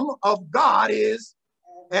kingdom of God is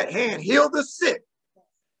at hand. Heal the sick,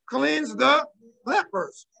 cleanse the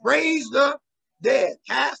lepers, raise the dead,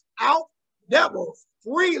 cast out devils.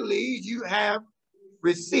 Freely you have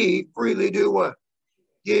received, freely do what?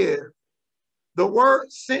 Give. The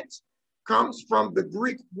word sent comes from the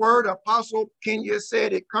Greek word, Apostle Kenya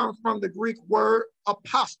said it comes from the Greek word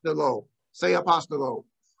apostolo. Say apostolo.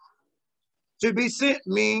 To be sent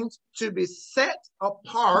means to be set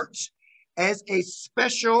apart as a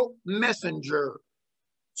special messenger,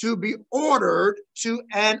 to be ordered to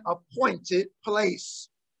an appointed place,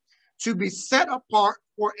 to be set apart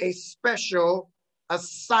for a special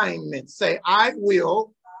assignment. Say, I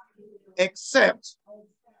will accept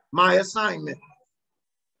my assignment.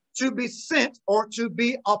 To be sent or to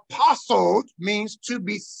be apostled means to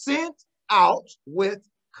be sent out with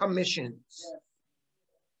commissions.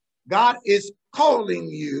 God is calling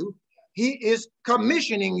you. He is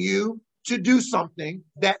commissioning you to do something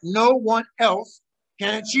that no one else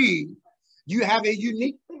can achieve. You have a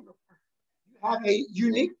unique fingerprint. You have a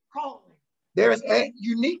unique calling. There's a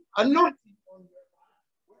unique anointing on your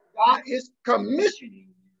life. God is commissioning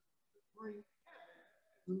you to bring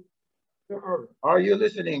heaven to earth. Are you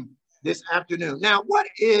listening this afternoon? Now, what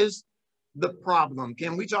is the problem?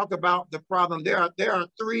 Can we talk about the problem? There are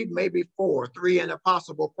three, maybe four, three and a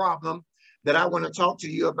possible problem that I want to talk to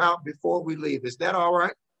you about before we leave. Is that all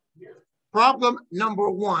right? Yes. Problem number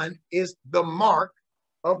one is the mark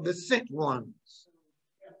of the sent ones.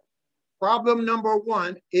 Problem number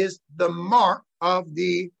one is the mark of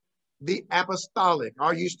the apostolic.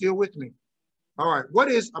 Are you still with me? All right. What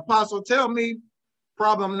is, Apostle, tell me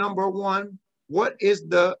problem number one. What is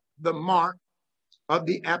the mark of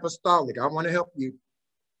the apostolic? I want to help you.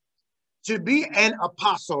 To be an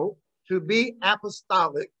apostle, to be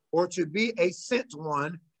apostolic, or to be a sent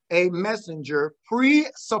one, a messenger,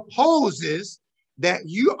 presupposes that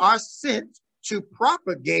you are sent to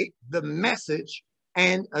propagate the message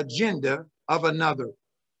and agenda of another.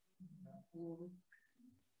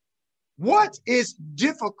 What is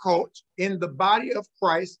difficult in the body of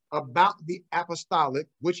Christ about the apostolic,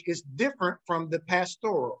 which is different from the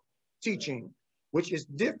pastoral teaching, which is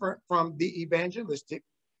different from the evangelistic,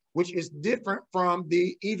 which is different from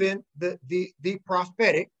the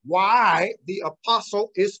prophetic, why the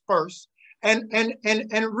apostle is first, and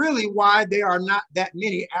really why there are not that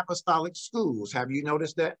many apostolic schools. Have you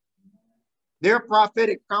noticed that? There are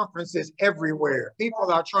prophetic conferences everywhere.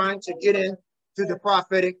 People are trying to get into the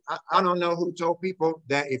prophetic. I don't know who told people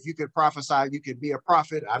that if you could prophesy, you could be a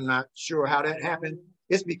prophet. I'm not sure how that happened.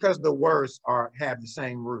 It's because the words have the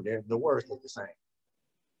same root. The words are the same.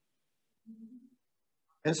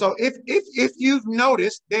 And so if you've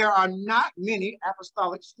noticed, there are not many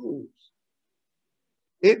apostolic schools.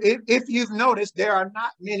 If you've noticed, there are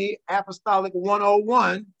not many apostolic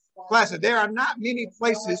 101 classes. There are not many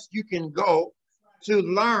places you can go to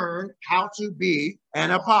learn how to be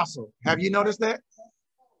an apostle. Have you noticed that?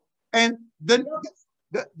 And the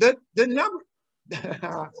number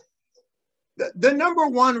the number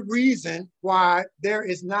one reason why there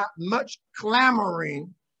is not much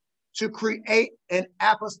clamoring to create an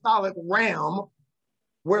apostolic realm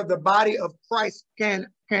where the body of Christ can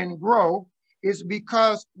grow is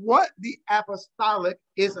because what the apostolic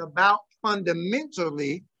is about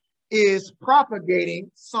fundamentally is propagating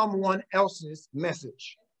someone else's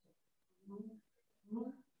message.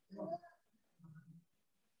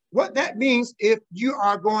 What that means, if you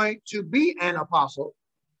are going to be an apostle,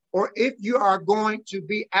 or if you are going to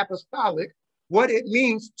be apostolic, what it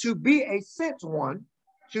means to be a sent one,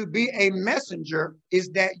 to be a messenger, is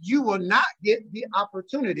that you will not get the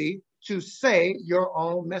opportunity to say your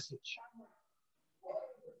own message.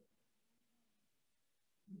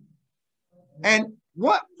 And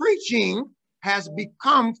what preaching has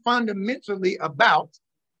become fundamentally about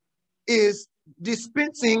is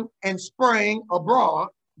dispensing and spraying abroad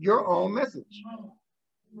your own message.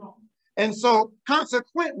 And so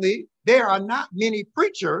consequently, there are not many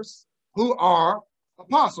preachers who are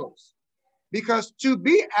apostles, because to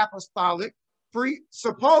be apostolic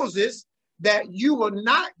presupposes that you will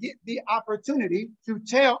not get the opportunity to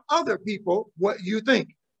tell other people what you think.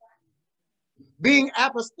 Being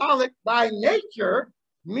apostolic by nature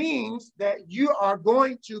means that you are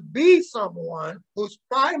going to be someone whose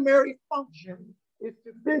primary function is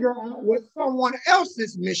to figure out what someone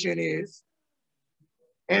else's mission is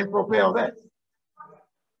and propel that.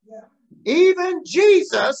 Even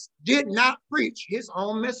Jesus did not preach his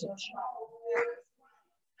own message.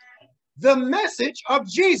 The message of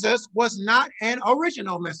Jesus was not an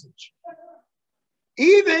original message.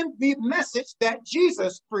 Even the message that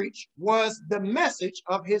Jesus preached was the message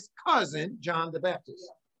of his cousin, John the Baptist.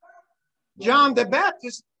 John the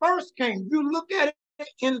Baptist first came. You look at it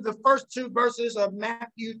in the first two verses of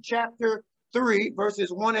Matthew chapter 3,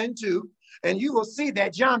 verses 1 and 2, and you will see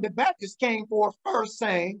that John the Baptist came forth first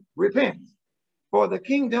saying, repent, for the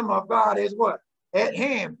kingdom of God is what? At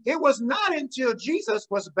hand. It was not until Jesus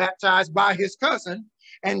was baptized by his cousin,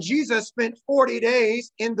 and Jesus spent 40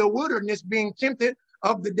 days in the wilderness being tempted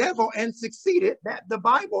of the devil and succeeded, that the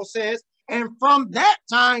Bible says, and from that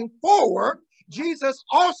time forward, Jesus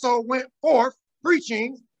also went forth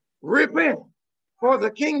preaching, repent, for the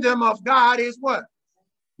kingdom of God is what?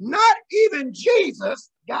 Not even Jesus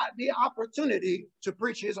got the opportunity to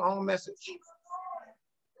preach his own message.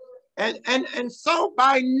 And so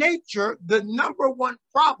by nature, the number one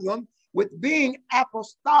problem with being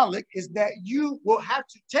apostolic is that you will have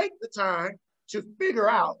to take the time to figure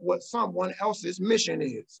out what someone else's mission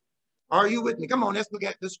is. Are you with me? Come on, let's look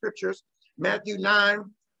at the scriptures. Matthew 9,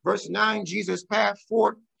 verse 9, Jesus passed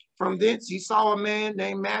forth from thence. He saw a man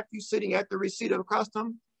named Matthew sitting at the receipt of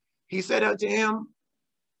custom. He said unto him,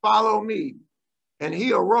 follow me. And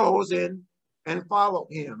he arose and followed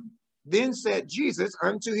him. Then said Jesus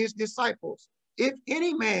unto his disciples, if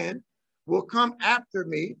any man will come after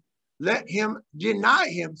me, let him deny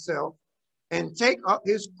himself and take up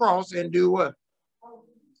his cross and do what?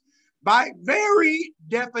 By very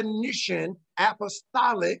definition,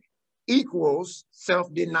 apostolic equals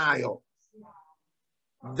self-denial.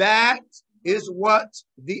 That is what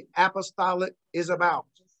the apostolic is about.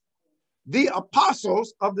 The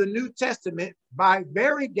apostles of the New Testament, by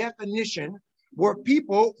very definition, were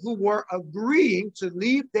people who were agreeing to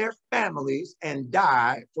leave their families and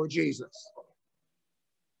die for Jesus.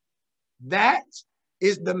 That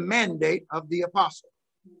is the mandate of the apostle.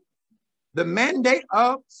 The mandate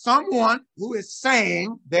of someone who is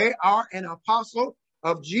saying they are an apostle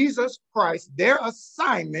of Jesus Christ, their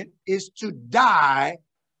assignment is to die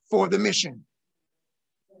for the mission.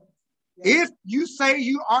 If you say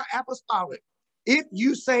you are apostolic, if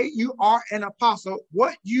you say you are an apostle,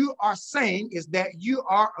 what you are saying is that you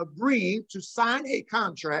are agreeing to sign a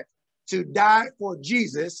contract to die for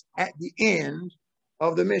Jesus at the end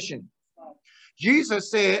of the mission. Jesus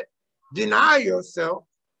said, deny yourself,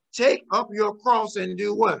 take up your cross and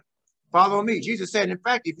do what? Follow me. Jesus said, in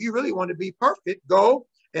fact, if you really want to be perfect, go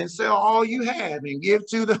and sell all you have and give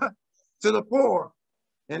to the poor,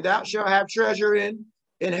 and thou shalt have treasure in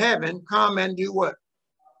heaven. Come and do what?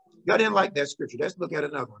 Y'all didn't like that scripture. Let's look at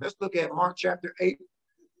another one. Let's look at Mark chapter 8,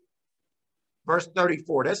 verse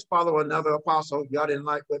 34. Let's follow another apostle. Y'all didn't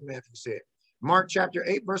like what Matthew said. Mark chapter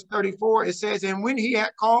 8, verse 34, it says, and when he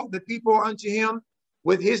had called the people unto him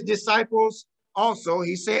with his disciples also,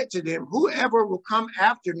 he said to them, whoever will come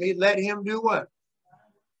after me, let him do what?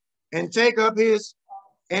 And take up his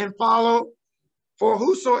and follow. For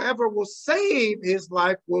whosoever will save his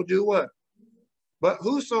life will do what? But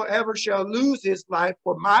whosoever shall lose his life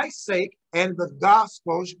for my sake and the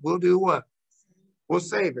gospel will do what? Will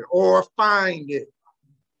save it or find it.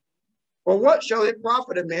 Or what shall it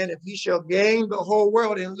profit a man if he shall gain the whole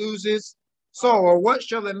world and lose his soul? Or what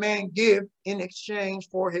shall a man give in exchange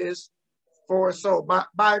for a soul?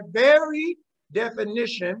 By very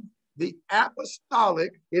definition, the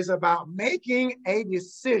apostolic is about making a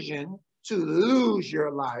decision to lose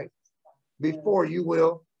your life before you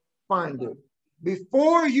will find it.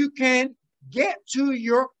 Before you can get to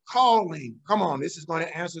your calling. Come on, this is going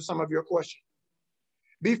to answer some of your questions.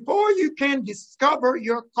 Before you can discover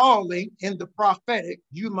your calling in the prophetic,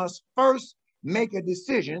 you must first make a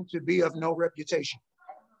decision to be of no reputation.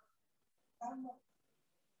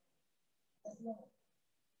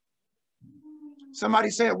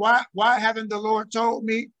 Somebody said, why haven't the Lord told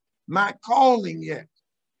me my calling yet?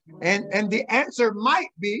 And the answer might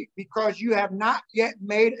be because you have not yet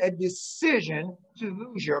made a decision to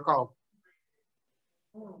lose your calling.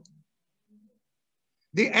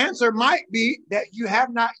 The answer might be that you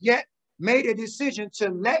have not yet made a decision to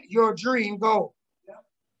let your dream go.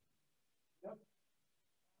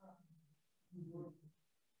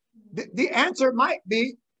 The answer might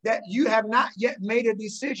be that you have not yet made a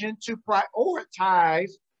decision to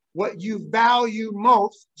prioritize what you value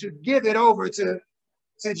most, to give it over to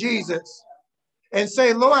Jesus and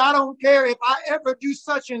say, Lord, I don't care if I ever do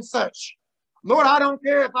such and such. Lord, I don't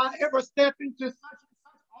care if I ever step into such and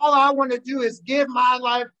such. All I want to do is give my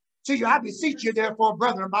life to you. I beseech you, therefore,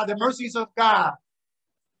 brethren, by the mercies of God,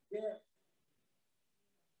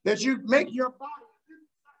 that you make your body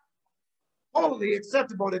wholly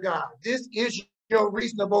acceptable to God. This is your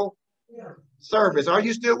reasonable service. Are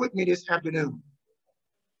you still with me this afternoon?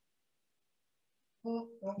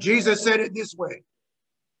 Jesus said it this way.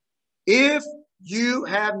 If you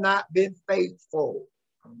have not been faithful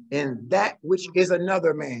in that which is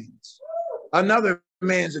another man's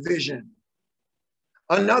vision,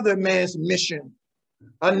 another man's mission,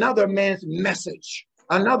 another man's message,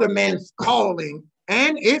 another man's calling,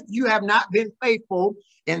 and if you have not been faithful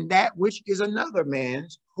in that which is another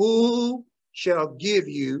man's, who shall give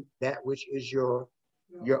you that which is your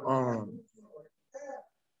own?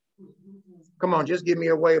 Come on, just give me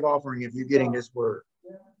a wave offering if you're getting this word.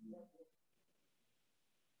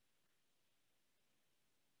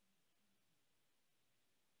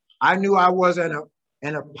 I knew I was an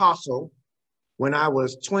apostle when I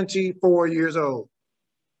was 24 years old.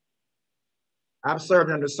 I've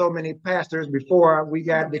served under so many pastors before we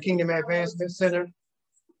got the Kingdom Advancement Center.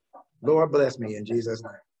 Lord bless me in Jesus'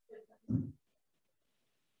 name.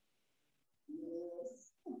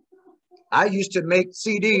 I used to make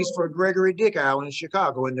CDs for Gregory Dickow in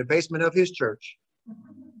Chicago in the basement of his church.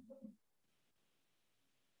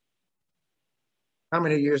 How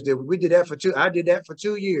many years did we did that for 2? I did that for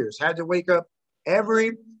 2 years. Had to wake up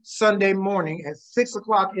every Sunday morning at 6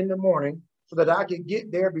 o'clock in the morning so that I could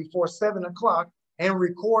get there before 7 o'clock and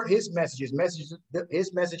record his messages.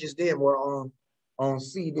 His messages then were on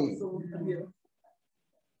CD.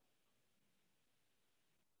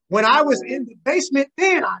 When I was in the basement,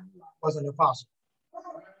 then I knew I was an apostle.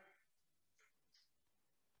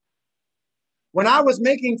 When I was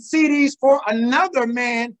making CDs for another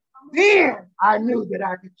man, then I knew that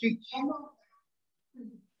I could teach.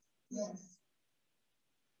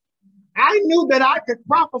 I knew that I could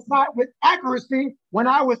prophesy with accuracy when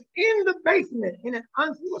I was in the basement, it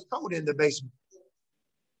was cold in the basement,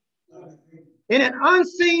 in an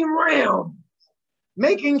unseen realm,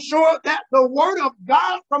 making sure that the word of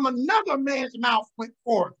God from another man's mouth went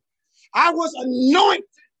forth. I was anointed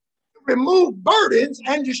to remove burdens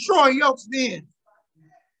and destroy yokes then.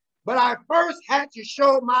 But I first had to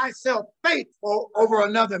show myself faithful over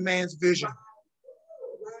another man's vision.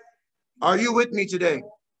 Are you with me today?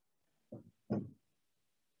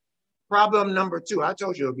 Problem number 2. I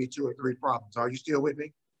told you it'll be 2 or 3 problems. Are you still with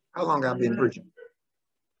me? How long have I been preaching?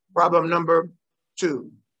 Problem number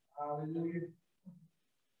 2.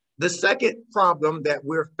 The second problem that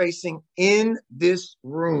we're facing in this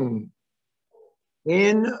room,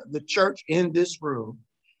 in the church in this room,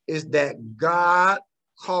 is that God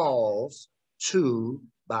calls 2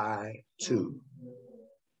 by 2.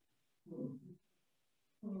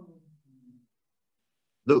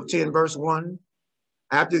 Luke 10 verse 1.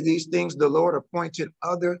 After these things, the Lord appointed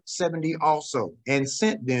other 70 also, and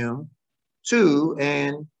sent them 2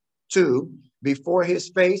 and 2 before his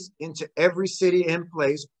face into every city and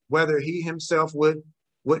place, whether he himself would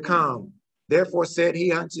come. Therefore said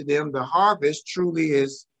he unto them, the harvest truly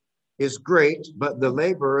is great, but the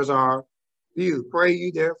laborers are few. Pray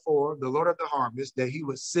you therefore the Lord of the harvest that he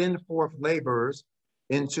would send forth laborers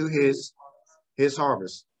into his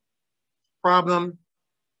harvest. Problem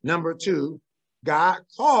number 2, God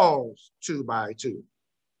calls 2 by 2.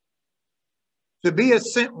 To be a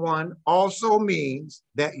sent one also means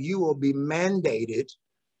that you will be mandated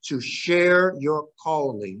to share your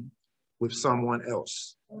calling with someone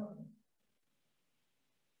else.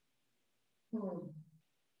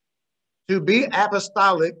 To be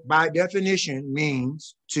apostolic, by definition,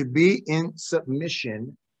 means to be in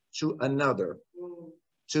submission to another,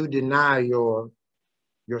 to deny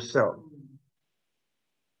yourself.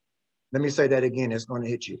 Let me say that again. It's going to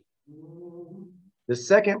hit you. The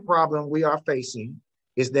second problem we are facing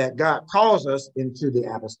is that God calls us into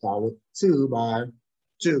the apostolic 2 by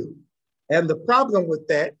 2. And the problem with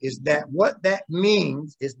that is that what that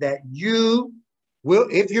means is that you will,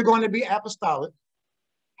 if you're going to be apostolic,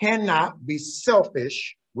 cannot be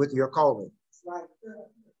selfish with your calling. That's right.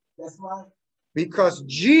 That's right. Because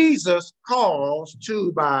Jesus calls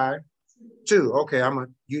 2 by 2. Okay,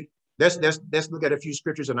 let's look at a few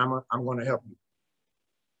scriptures and I'm going to help you.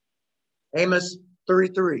 Amos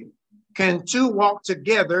 3:3. Can 2 walk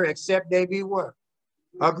together except they be what?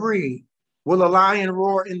 Agreed. Will a lion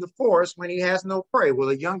roar in the forest when he has no prey? Will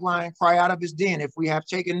a young lion cry out of his den if we have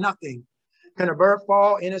taken nothing? Can a bird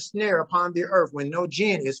fall in a snare upon the earth when no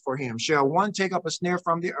gin is for him? Shall one take up a snare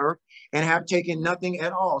from the earth and have taken nothing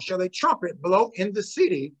at all? Shall a trumpet blow in the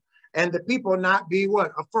city and the people not be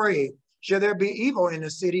what? Afraid? Shall there be evil in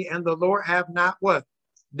the city and the Lord have not what?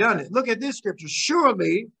 Done it. Look at this scripture.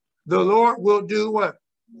 Surely the Lord will do what?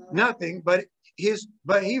 Nothing, but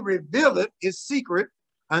he revealeth his secret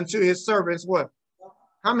unto his servants what?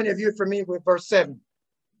 How many of you are familiar with verse 7?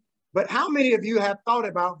 But how many of you have thought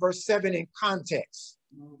about verse 7 in context?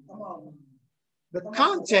 The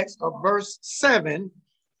context of verse 7,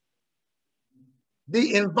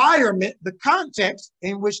 the environment, the context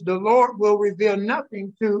in which the Lord will reveal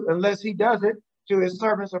nothing to, unless he does it to his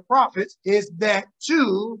servants or prophets, is that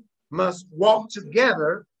 2 must walk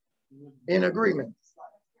together in agreement.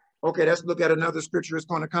 Okay, let's look at another scripture. It's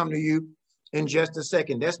going to come to you in just a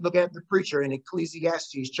second. Let's look at the preacher in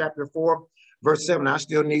Ecclesiastes chapter 4, verse 7. I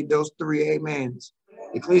still need those 3 amens.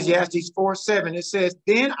 Ecclesiastes 4:7. It says,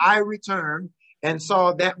 then I returned and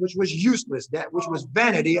saw that which was useless, that which was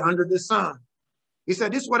vanity under the sun. He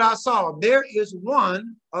said, this is what I saw. There is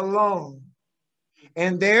one alone,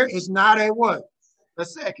 and there is not a what? A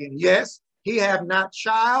second. Yes, he have not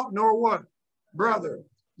child nor what? Brother.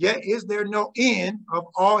 Yet is there no end of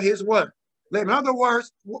all his what? In other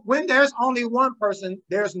words, when there's only one person,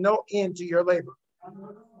 there's no end to your labor.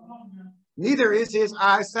 Neither is his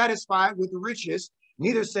eye satisfied with riches,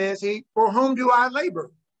 neither says he, for whom do I labor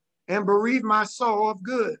and bereave my soul of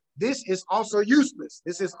good? This is also useless.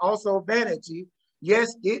 This is also vanity.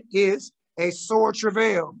 Yes, it is a sore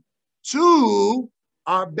travail. 2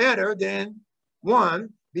 are better than 1,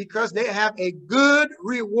 because they have a good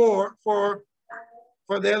reward for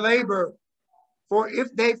their labor. For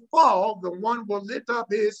if they fall, the one will lift up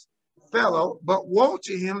his fellow, but woe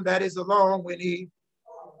to him that is alone when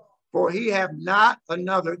for he have not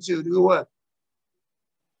another to do what?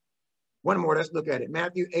 One more, let's look at it.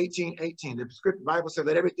 Matthew 18:18. The scripture Bible said,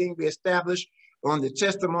 let everything be established on the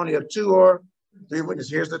testimony of 2 or 3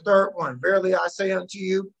 witnesses. Here's the third one. Verily I say unto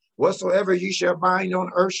you, whatsoever you shall bind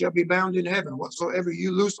on earth shall be bound in heaven. Whatsoever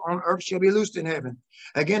you loose on earth shall be loosed in heaven.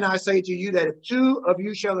 Again, I say to you that if 2 of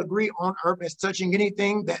you shall agree on earth as touching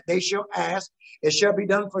anything that they shall ask, it shall be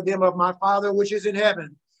done for them of my Father which is in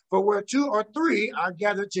heaven. For where 2 or 3 are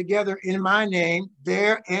gathered together in my name,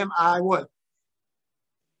 there am I what?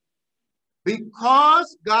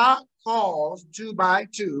 Because God calls 2 by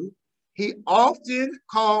 2, he often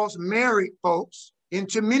calls married folks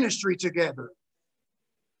into ministry together.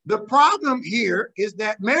 The problem here is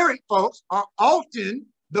that married folks are often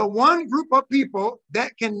the one group of people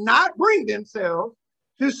that cannot bring themselves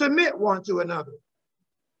to submit one to another,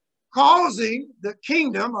 causing the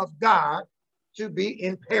kingdom of God to be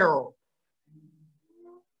in peril.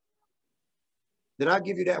 Did I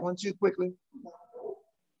give you that one too quickly?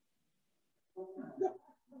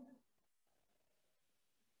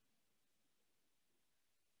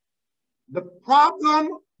 The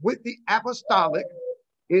problem with the apostolic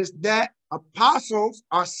is that apostles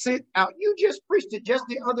are sent out. You just preached it just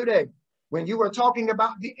the other day when you were talking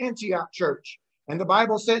about the Antioch church. And the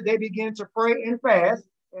Bible said they began to pray and fast.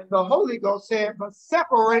 And the Holy Ghost said, but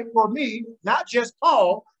separate for me, not just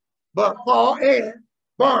Paul, but Paul and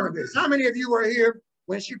Barnabas. How many of you were here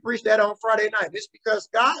when she preached that on Friday night? It's because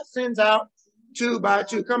God sends out 2 by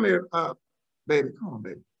 2. Come here, baby. Come on,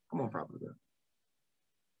 baby. Come on, Prophet girl.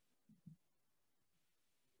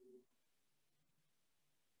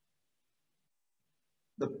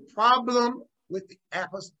 The problem with the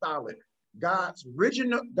apostolic, God's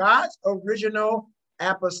original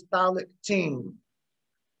apostolic team.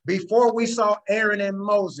 Before we saw Aaron and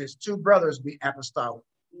Moses, 2 brothers be apostolic.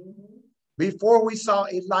 Before we saw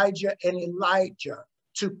Elijah and Elijah,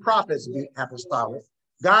 2 prophets be apostolic.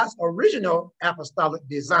 God's original apostolic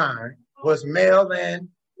design was male and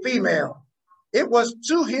female. It was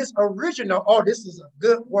to his original, oh, this is a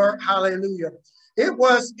good word, hallelujah. It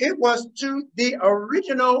was to the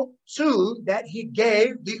original 2 that he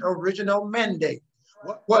gave the original mandate.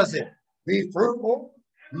 What was it? Be fruitful,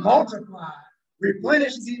 multiply,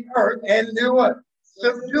 replenish the earth, and do what?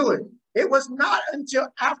 Subdue it. It was not until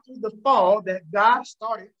after the fall that God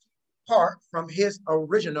started to depart from his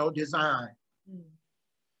original design.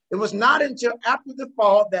 It was not until after the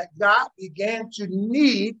fall that God began to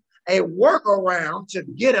need a workaround to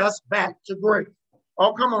get us back to grace.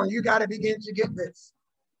 Oh, come on, you got to begin to get this.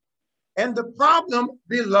 And the problem,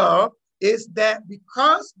 beloved, is that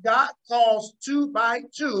because God calls 2 by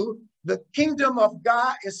 2, the kingdom of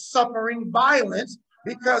God is suffering violence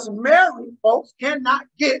because married folks cannot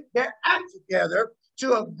get their act together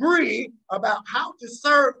to agree about how to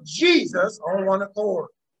serve Jesus on one accord.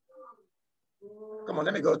 Come on,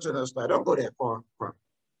 let me go to another slide. Don't go that far.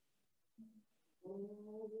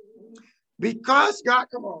 Because God,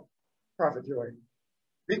 come on, Prophet Joy.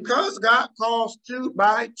 Because God calls 2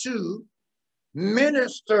 by 2,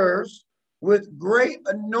 ministers with great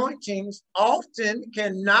anointings often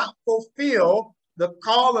cannot fulfill the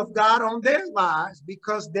call of God on their lives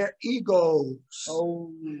because their egos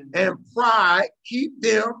and pride keep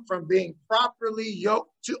them from being properly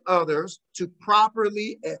yoked to others to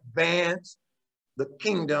properly advance the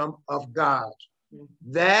kingdom of God.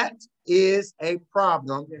 That is a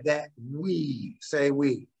problem that we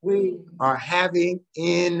are having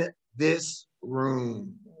in this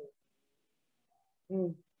room.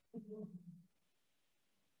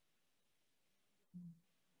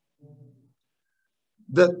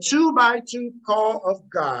 The 2 by 2 call of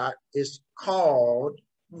God is called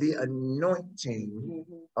the anointing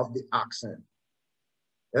of the oxen.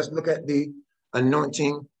 Let's look at the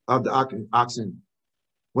anointing of the oxen.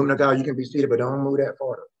 Women of God, you can be seated, but don't move that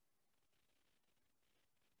far.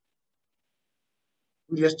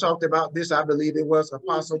 We just talked about this. I believe it was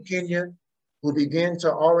Apostle Kenya who began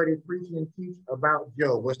to already preach and teach about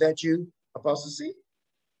Job. Was that you, Apostle C?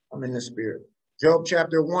 I'm in the spirit. Job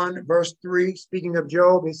chapter 1, verse 3, speaking of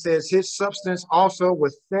Job, it says, his substance also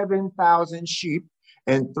was 7,000 sheep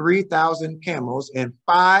and 3,000 camels and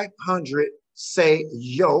 500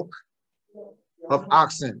 yoke of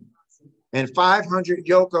oxen. And 500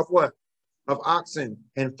 yoke of what? Of oxen,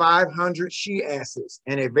 and 500 she-asses,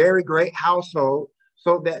 and a very great household,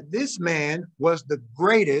 so that this man was the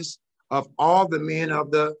greatest of all the men of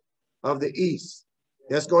the east.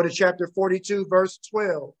 Let's go to chapter 42, verse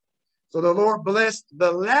 12. So the Lord blessed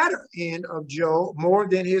the latter end of Job more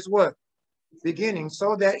than his what? Beginning,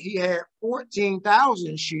 so that he had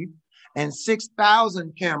 14,000 sheep and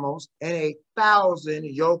 6,000 camels and 1,000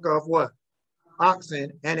 yoke of what?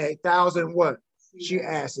 Oxen and 1,000 what? She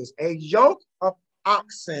asks. A yoke of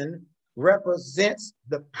oxen represents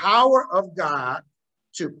the power of God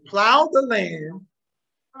to plow the land,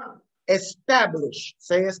 establish,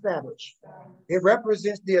 say establish. It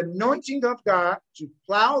represents the anointing of God to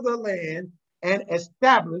plow the land and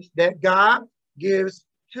establish that God gives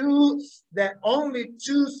that only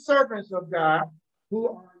two servants of God who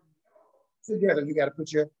are together, you got to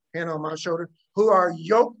put your hand on my shoulder, who are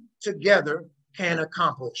yoked together can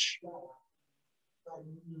accomplish.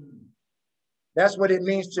 That's what it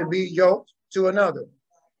means to be yoked to another.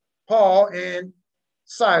 Paul and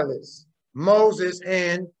Silas, Moses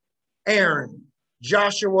and Aaron,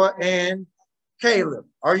 Joshua and Caleb.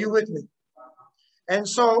 Are you with me? And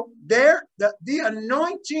so there, the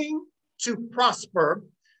anointing to prosper,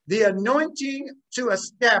 the anointing to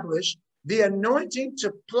establish, the anointing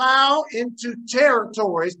to plow into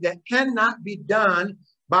territories that cannot be done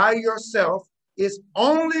by yourself is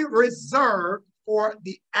only reserved for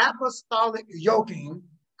the apostolic yoking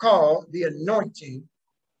called the anointing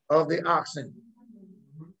of the oxen.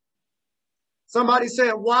 Somebody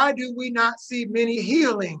said, why do we not see many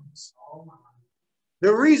healings?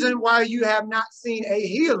 The reason why you have not seen a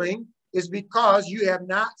healing is because you have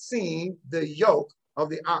not seen the yoke of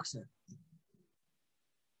the oxen.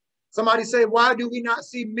 Somebody say, why do we not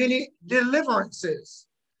see many deliverances?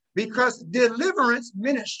 Because deliverance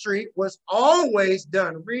ministry was always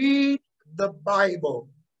done. Read the Bible.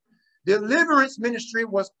 Deliverance ministry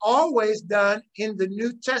was always done in the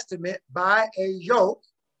New Testament by a yoke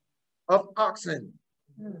of oxen.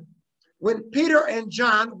 When Peter and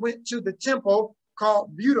John went to the temple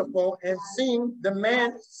called Beautiful and seen the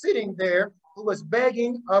man sitting there who was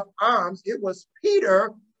begging of alms, it was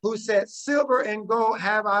Peter who said, silver and gold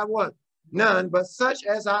have I what? None, but such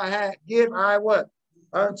as I had give I what?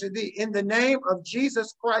 Unto thee. In the name of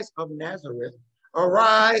Jesus Christ of Nazareth,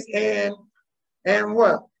 arise and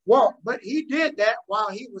what? Walk. But he did that while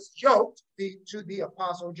he was yoked to the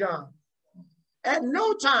Apostle John. At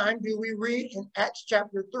no time do we read in Acts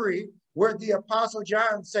chapter 3 where the Apostle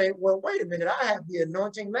John say, well, wait a minute, I have the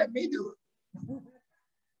anointing, let me do it.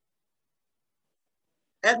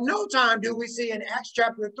 At no time do we see in Acts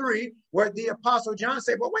chapter 3 where the Apostle John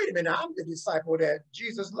said, well, wait a minute, I'm the disciple that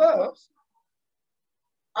Jesus loves.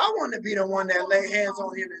 I want to be the one that lay hands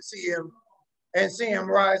on him and see him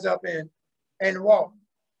rise up and walk.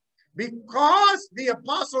 Because the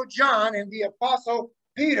Apostle John and the Apostle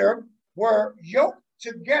Peter were yoked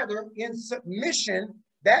together in submission,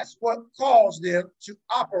 that's what caused them to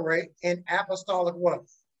operate in apostolic what?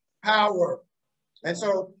 Power. And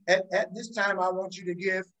so at this time, I want you to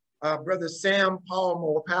give Brother Sam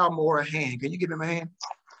Palmore a hand. Can you give him a hand?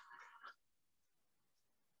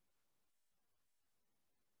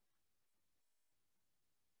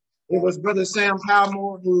 It was Brother Sam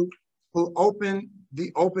Palmore who opened the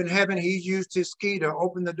open heaven. He used his key to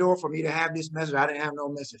open the door for me to have this message. I didn't have no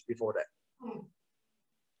message before that.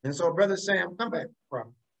 And so Brother Sam, come back.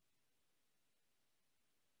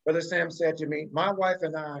 Brother Sam said to me, my wife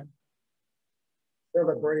and I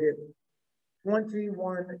celebrated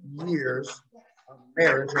 21 years of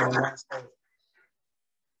marriage on last Thursday.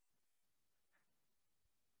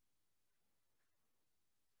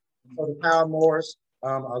 So the Palmores,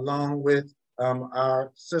 along with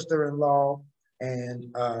our sister-in-law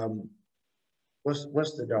and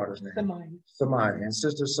what's the daughter's name? Samaya. And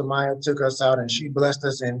Sister Samaya took us out and she blessed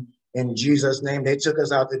us in Jesus' name. They took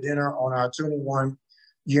us out to dinner on our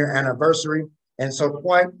 21-year anniversary. And so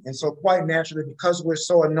quite naturally, because we're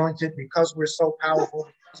so anointed, because we're so powerful,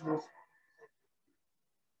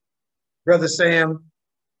 Brother Sam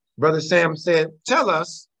said, tell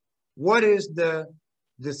us, what is the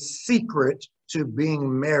secret to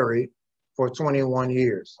being married for 21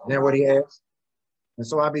 years? Isn't that what he asked? And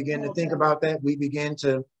so I began to think about that.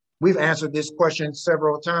 We've answered this question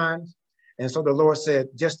several times. And so the Lord said,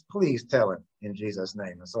 just please tell him in Jesus'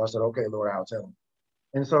 name. And so I said, okay, Lord, I'll tell him.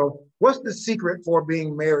 And so what's the secret for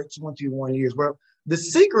being married 21 years? Well, the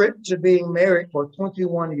secret to being married for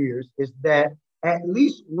 21 years is that at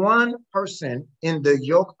least one person in the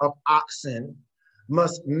yoke of oxen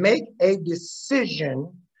must make a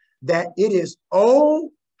decision that it is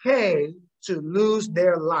okay to lose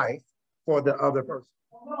their life for the other person.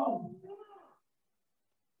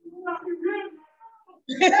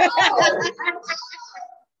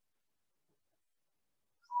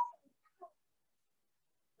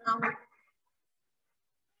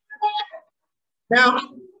 Now,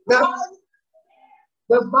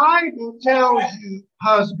 the Bible tells you,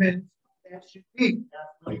 husbands, that should be.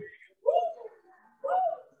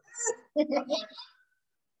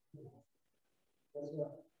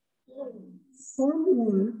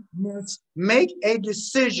 Someone must make a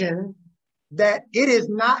decision that it is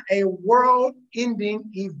not a world-ending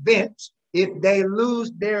event if they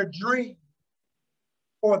lose their dream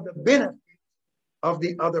for the benefit of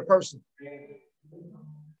the other person.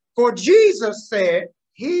 For Jesus said,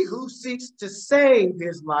 he who seeks to save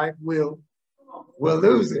his life will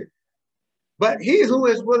lose it. But he who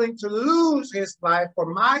is willing to lose his life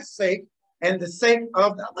for my sake and the sake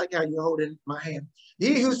of, I like how you hold it in my hand.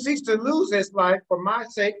 He who seeks to lose his life for my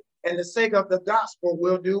sake and the sake of the gospel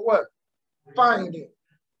will do what? Find it.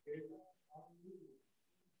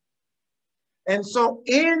 And so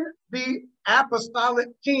in the apostolic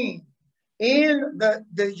team, in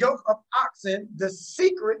the yoke of oxen, the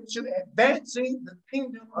secret to advancing the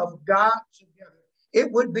kingdom of God together.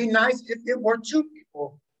 It would be nice if it were two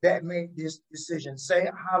people that made this decision. Say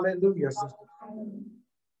hallelujah, sister.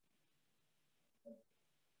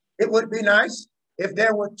 It would be nice if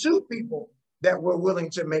there were two people that were willing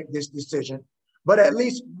to make this decision, but at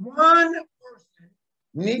least one person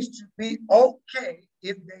needs to be okay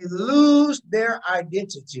if they lose their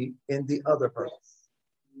identity in the other person.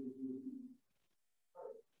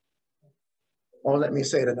 Or let me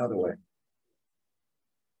say it another way.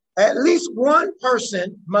 At least one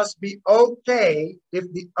person must be okay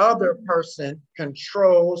if the other person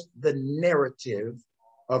controls the narrative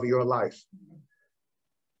of your life.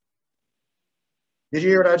 Did you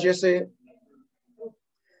hear what I just said?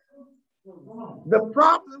 The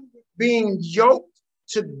problem with being yoked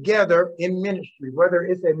together in ministry, whether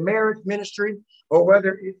it's a marriage ministry or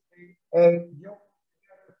whether it's a yoke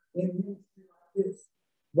together in ministry like this,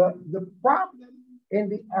 the problem in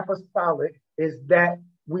the apostolic is that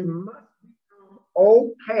we must become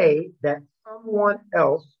okay that someone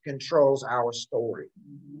else controls our story.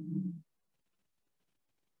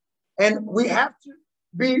 And we have to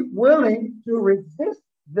be willing to resist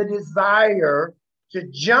the desire to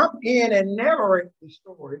jump in and narrate the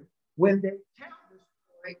story when they tell the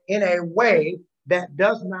story in a way that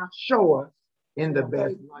does not show us in the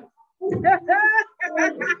best light.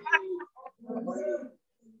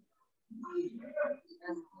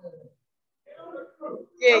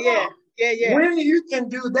 Yeah. When you can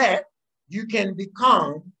do that, you can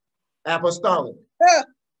become apostolic.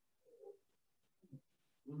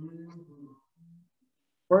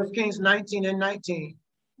 1 Kings 19 and 19.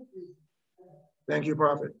 Thank you,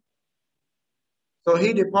 prophet. So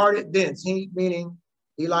he departed thence, he meaning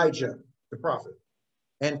Elijah, the prophet,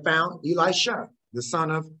 and found Elisha, the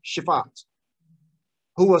son of Shaphat,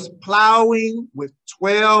 who was plowing with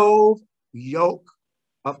 12 yoke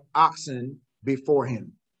of oxen before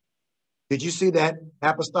him. Did you see that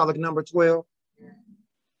apostolic number 12?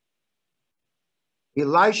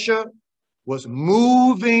 Elisha was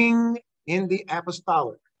moving in the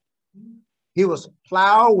apostolic. He was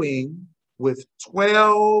plowing with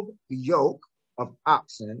 12 yoke of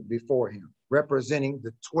oxen before him, representing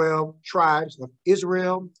the 12 tribes of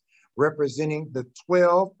Israel, representing the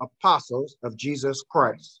 12 apostles of Jesus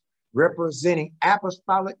Christ, representing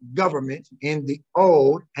apostolic government in the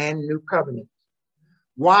Old and New Covenant.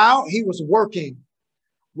 While he was working,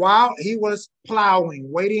 while he was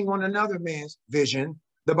plowing, waiting on another man's vision,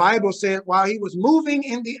 the Bible said while he was moving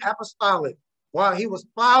in the apostolic, while he was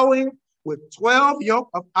plowing with 12 yoke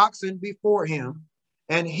of oxen before him,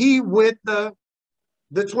 and he with the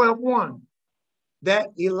 12th one, that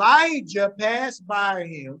Elijah passed by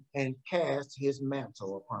him and cast his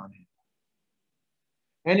mantle upon him.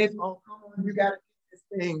 And if, oh, come on, you got to get this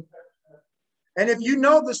thing. And if you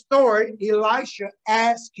know the story, Elisha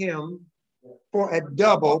asked him for a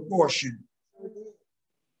double portion.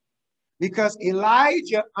 Because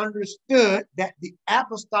Elijah understood that the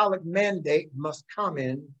apostolic mandate must come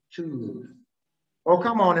in twos. Oh,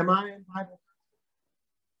 come on, am I in Bible?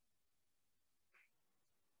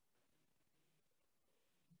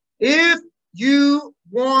 If you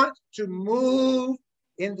want to move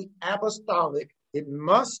in the apostolic, it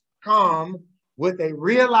must come with a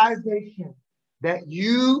realization that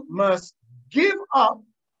you must give up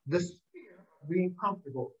the fear of being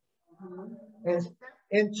comfortable and step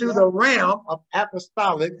into the realm of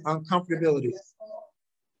apostolic uncomfortability.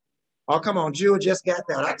 Oh, come on, Jill just got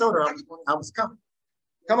that. I told her I was coming.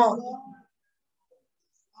 Come on.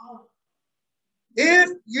 If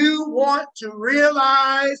you want to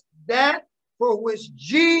realize that for which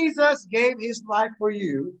Jesus gave his life for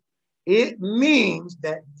you, it means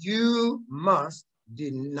that you must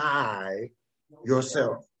deny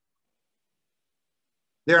yourself.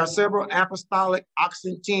 There are several apostolic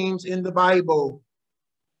oxen teams in the Bible.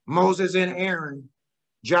 Moses and Aaron,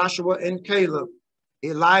 Joshua and Caleb,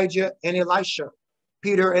 Elijah and Elisha,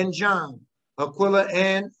 Peter and John, Aquila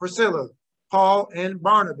and Priscilla, Paul and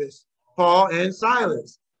Barnabas, Paul and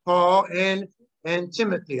Silas, Paul and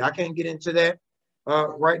Timothy. I can't get into that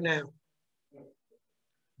right now.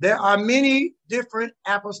 There are many different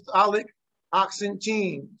apostolic oxen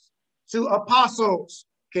teams. 2 apostles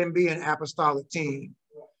can be an apostolic team.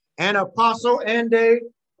 An apostle and a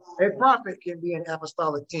prophet can be an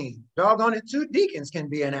apostolic team. Doggone it, 2 deacons can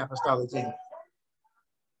be an apostolic team.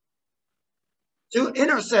 2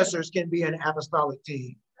 intercessors can be an apostolic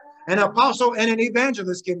team. An apostle and an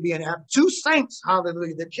evangelist can be 2 saints.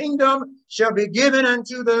 Hallelujah. The kingdom shall be given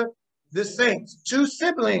unto the saints. 2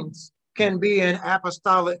 siblings can be an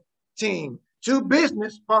apostolic team. 2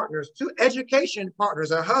 business partners, 2 education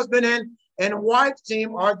partners, a husband and wife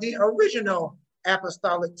team are the original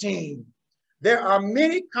apostolic team. There are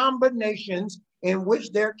many combinations in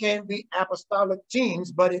which there can be apostolic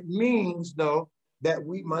teams, but it means, though, that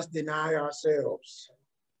we must deny ourselves.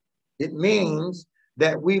 It means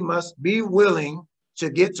that we must be willing to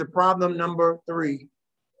get to problem number 3.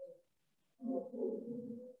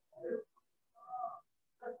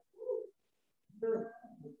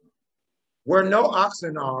 Where no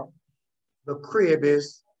oxen are, the crib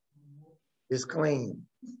is clean.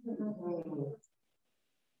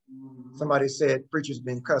 Somebody said preacher's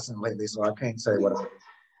been cussing lately, so I can't say what I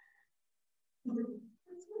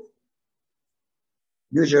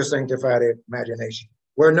Use your sanctified imagination.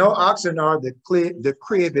 Where no oxen are, the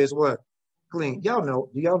crib is what? Clean. Y'all know,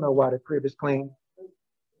 do y'all know why the crib is clean?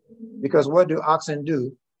 Because what do oxen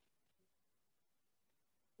do?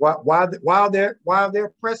 While they're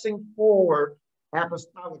pressing forward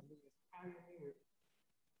apostolically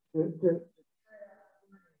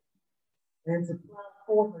and to plow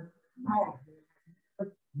forward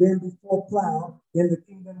than before plow in the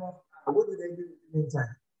kingdom of God. What do they do in the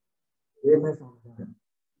meantime? They mess on time.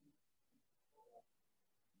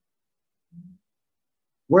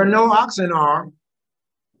 Where no oxen are,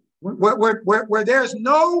 where there's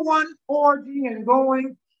no one forging and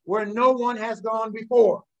going, where no one has gone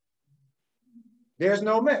before, there's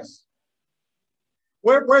no mess.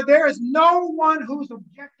 Where there is no one who's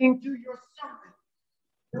objecting to your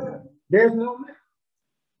sermon, there's no mess.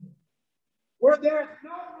 Where there's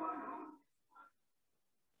no one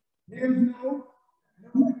there's no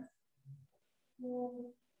mess.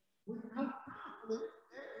 Without conflict,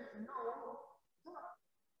 there is no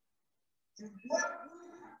and what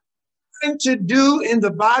we're trying to do in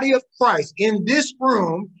the body of Christ in this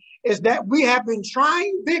room is that we have been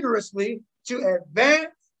trying vigorously to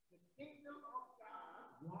advance the kingdom of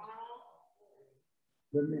God while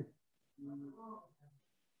the mission.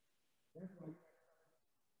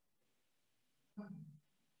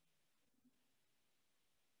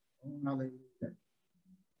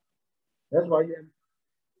 That's why you have.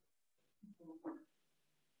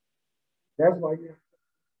 That's why you have.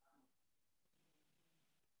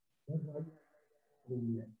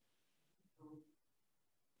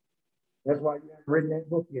 That's why you haven't written that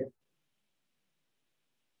book yet.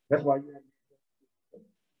 That's why you haven't.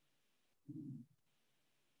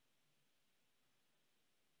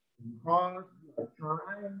 Because you are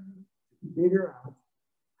trying to figure out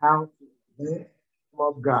how to live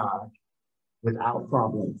of God without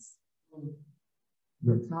problems.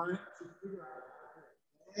 You're trying to figure out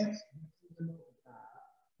how to live of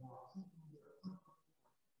God.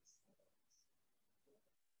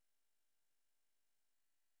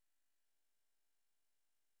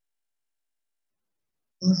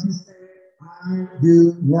 She said, I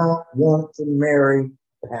do not want to marry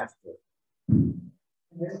a pastor.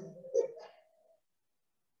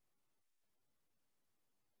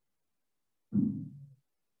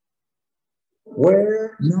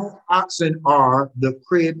 Where no oxen are, the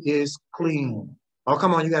crib is clean. Oh,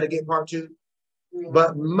 come on, you got to get part 2.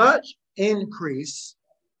 But much increase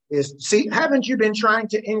is, see, haven't you been trying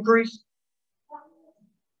to increase?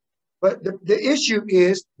 But the issue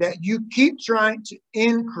is that you keep trying to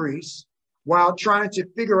increase while trying to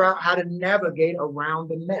figure out how to navigate around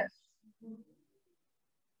the mess.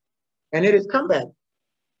 And it has come back.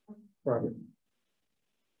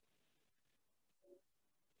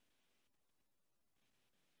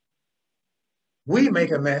 We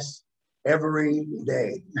make a mess every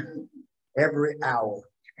day, every hour.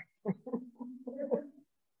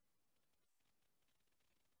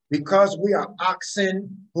 Because we are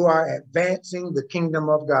oxen who are advancing the kingdom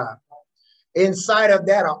of God. Inside of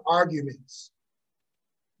that are arguments.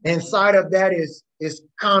 Inside of that is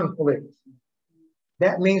conflict.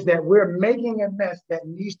 that means that we're making a mess that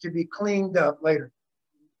needs to be cleaned up later.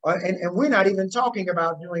 And we're not even talking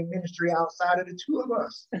about doing ministry outside of the two of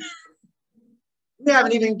us. We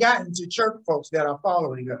haven't even gotten to church folks that are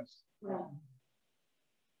following us.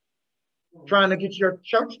 Trying to get your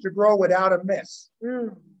church to grow without a mess.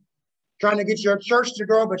 Trying to get your church to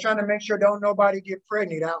grow, but trying to make sure don't nobody get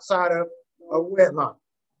pregnant outside of a wedlock.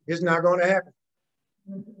 It's not going to happen.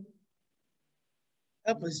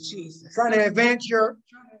 Help us, Jesus. Trying to advance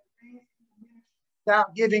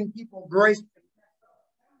without giving people grace.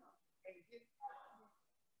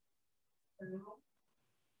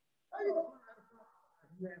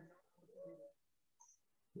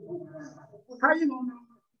 How you gonna know?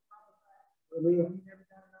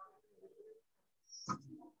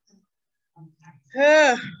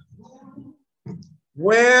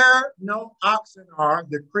 Where no oxen are,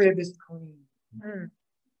 the crib is clean.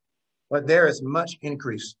 But there is much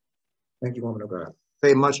increase. Thank you, woman of God.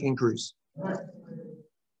 Say much increase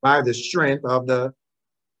by the strength of the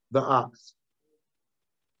ox.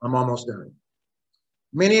 I'm almost done.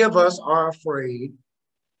 Many of us are afraid.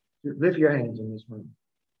 Lift your hands in this room.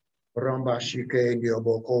 Many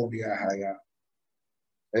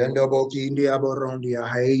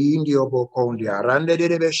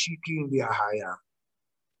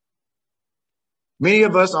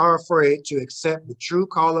of us are afraid to accept the true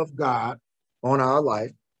call of God on our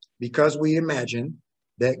life because we imagine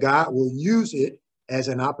that God will use it as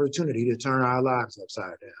an opportunity to turn our lives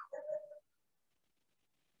upside down.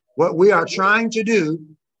 What we are trying to do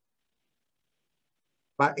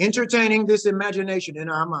by entertaining this imagination in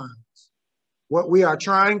our minds, what we are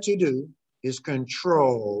trying to do is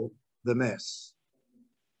control the mess.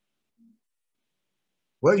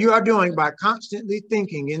 What you are doing by constantly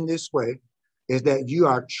thinking in this way is that you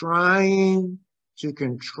are trying to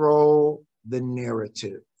control the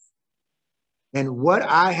narrative. And what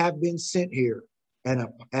I have been sent here and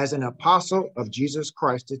as an apostle of Jesus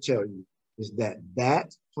Christ to tell you is that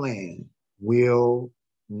that plan will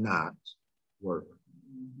not work.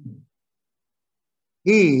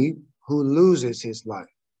 He who loses his life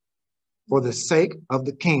for the sake of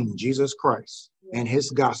the King, Jesus Christ, and his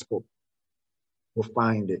gospel will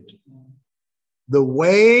find it. The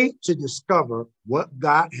way to discover what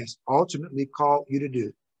God has ultimately called you to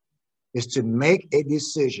do is to make a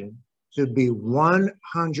decision to be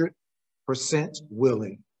 100%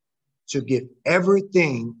 willing to give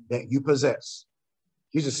everything that you possess.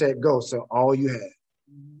 Jesus said, go, sell all you have.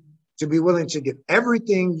 To be willing to give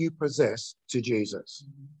everything you possess to Jesus.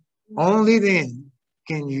 Only then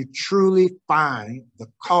can you truly find the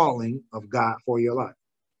calling of God for your life.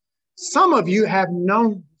 Some of you have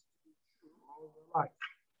known all your life,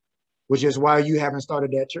 which is why you haven't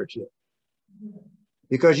started that church yet.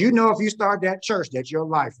 Because you know if you start that church, that your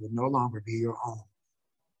life will no longer be your own.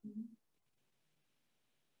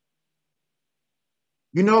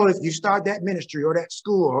 You know if you start that ministry or that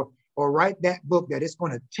school or write that book, that it's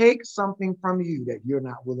going to take something from you that you're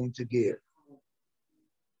not willing to give.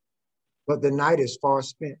 But the night is far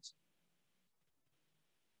spent.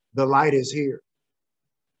 The light is here.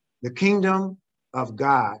 The kingdom of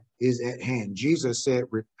God is at hand. Jesus said,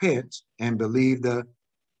 repent and believe the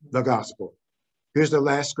gospel. Here's the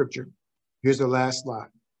last scripture. Here's the last slide.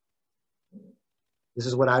 This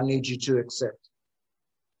is what I need you to accept.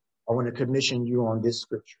 I want to commission you on this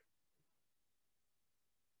scripture.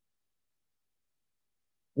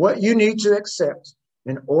 What you need to accept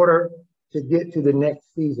in order to get to the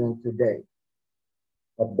next season today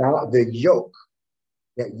about the yoke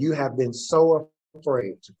that you have been so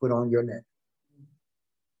afraid to put on your neck,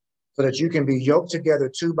 so that you can be yoked together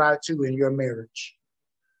 2 by 2 in your marriage,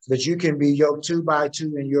 so that you can be yoked 2 by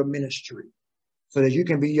 2 in your ministry, so that you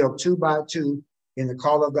can be yoked 2 by 2 in the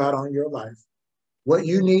call of God on your life. What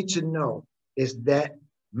you need to know is that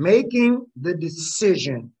making the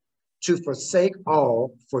decision to forsake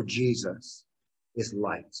all for Jesus is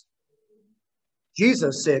light.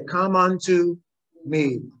 Jesus said, come unto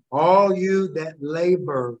me, all you that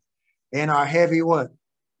labor and are heavy what?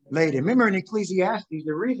 Laden. Remember in Ecclesiastes,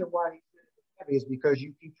 the reason why he said it's heavy is because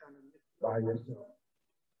you keep trying to lift it by yourself.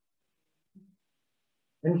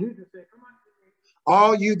 And Jesus said, come unto me,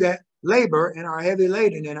 all you that labor and are heavy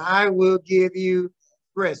laden, and I will give you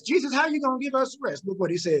rest. Jesus, how are you going to give us rest? Look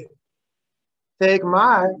what he said. Take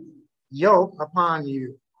my yoke upon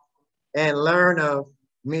you and learn of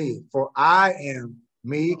me, for I am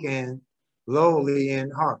meek and lowly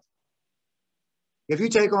in heart. If you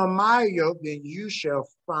take on my yoke, then you shall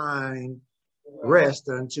find rest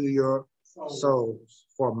unto your souls.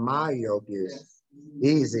 For my yoke is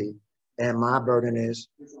easy and my burden is.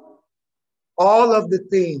 all of the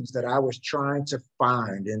things that I was trying to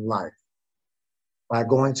find in life by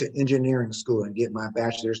going to engineering school and get my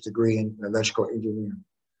bachelor's degree in electrical engineering,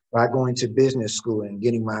 by going to business school and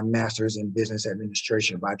getting my master's in business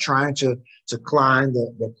administration, by trying to climb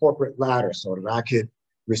the corporate ladder so that I could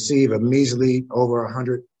receive a measly over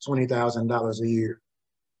 $120,000 a year,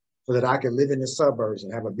 so that I could live in the suburbs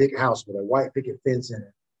and have a big house with a white picket fence in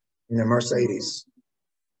it, in a Mercedes.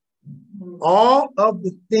 All of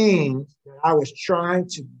the things that I was trying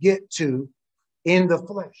to get to in the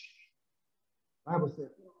flesh, I was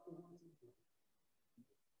there.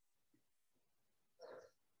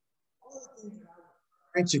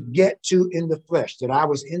 Trying to get to in the flesh, that I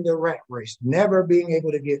was in the rat race, never being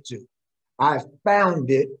able to get to. I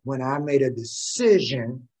found it when I made a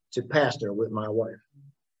decision to pastor with my wife.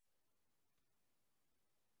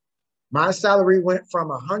 My salary went from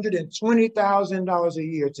 $120,000 a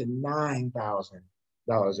year to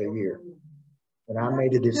 $9,000 a year. And I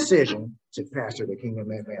made a decision to pastor the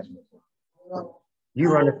Kingdom Advancement.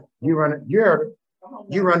 You run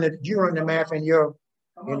the math in your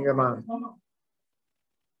mind.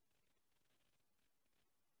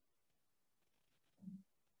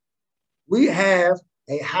 We have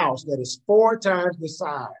a house that is 4 times the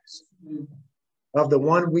size of the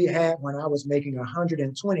one we had when I was making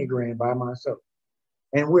 120 grand by myself.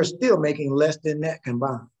 And we're still making less than that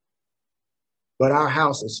combined. But our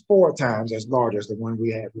house is 4 times as large as the one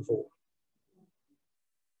we had before.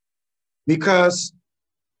 Because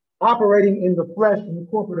operating in the flesh in the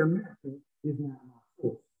corporate America is not my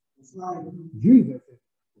force. It's like Jesus.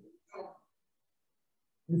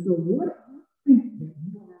 And so what I think that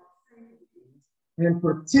you are and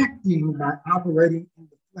protecting by operating in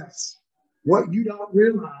the flesh, what you don't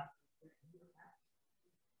realize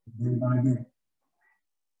day by day.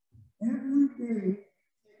 Every day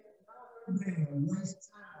and waste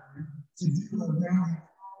time to do what God has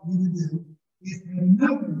called you to do is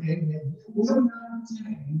another day that you will not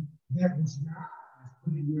obtain that which God has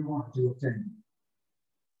put in your heart to obtain.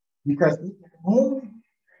 Because it can only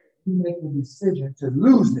you make a decision to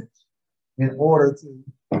lose it in order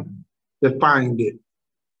to find it.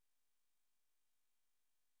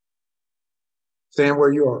 Stand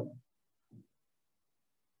where you are.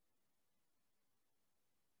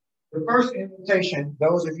 The first invitation,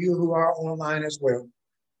 those of you who are online as well,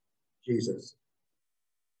 Jesus.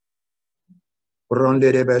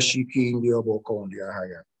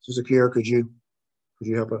 Sister Kiara, could you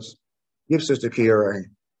help us? Give Sister Kiara a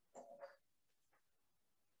hand.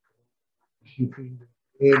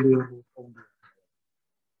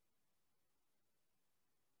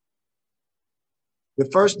 The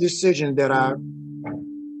first decision that I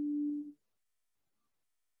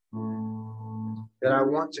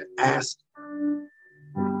want to ask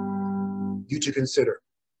you to consider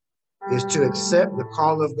is to accept the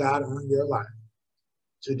call of God on your life,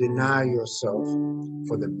 to deny yourself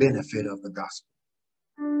for the benefit of the gospel.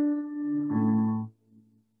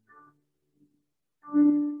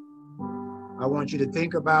 I want you to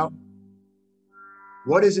think about,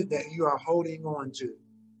 what is it that you are holding on to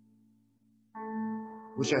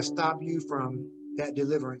which has stopped you from that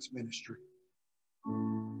deliverance ministry?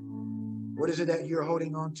 What is it that you're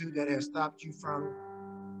holding on to that has stopped you from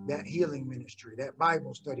that healing ministry, that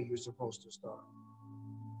Bible study you're supposed to start?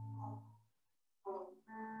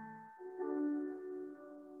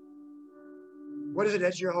 What is it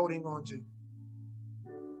that you're holding on to?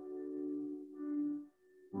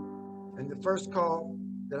 And the first call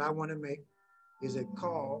that I want to make is a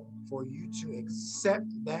call for you to accept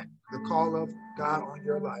that, the call of God on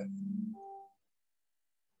your life.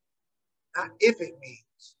 Not if it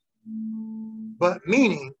means, but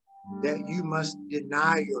meaning that you must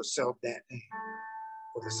deny yourself that thing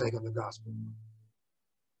for the sake of the gospel.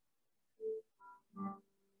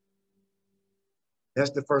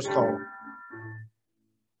 That's the first call.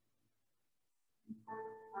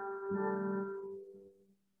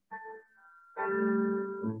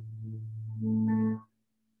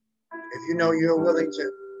 If you know you're willing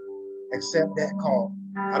to accept that call,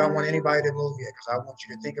 I don't want anybody to move yet, because I want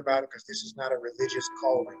you to think about it, because this is not a religious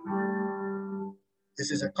calling.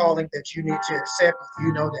 This is a calling that you need to accept if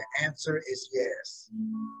you know the answer is yes.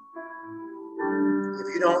 If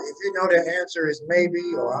you know the answer is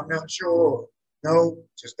maybe, or I'm not sure, or no,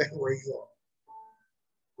 just stay where you are.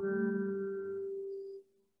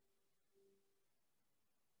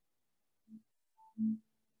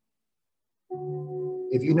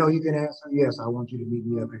 If you know you can answer yes, I want you to meet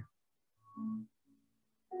me up here.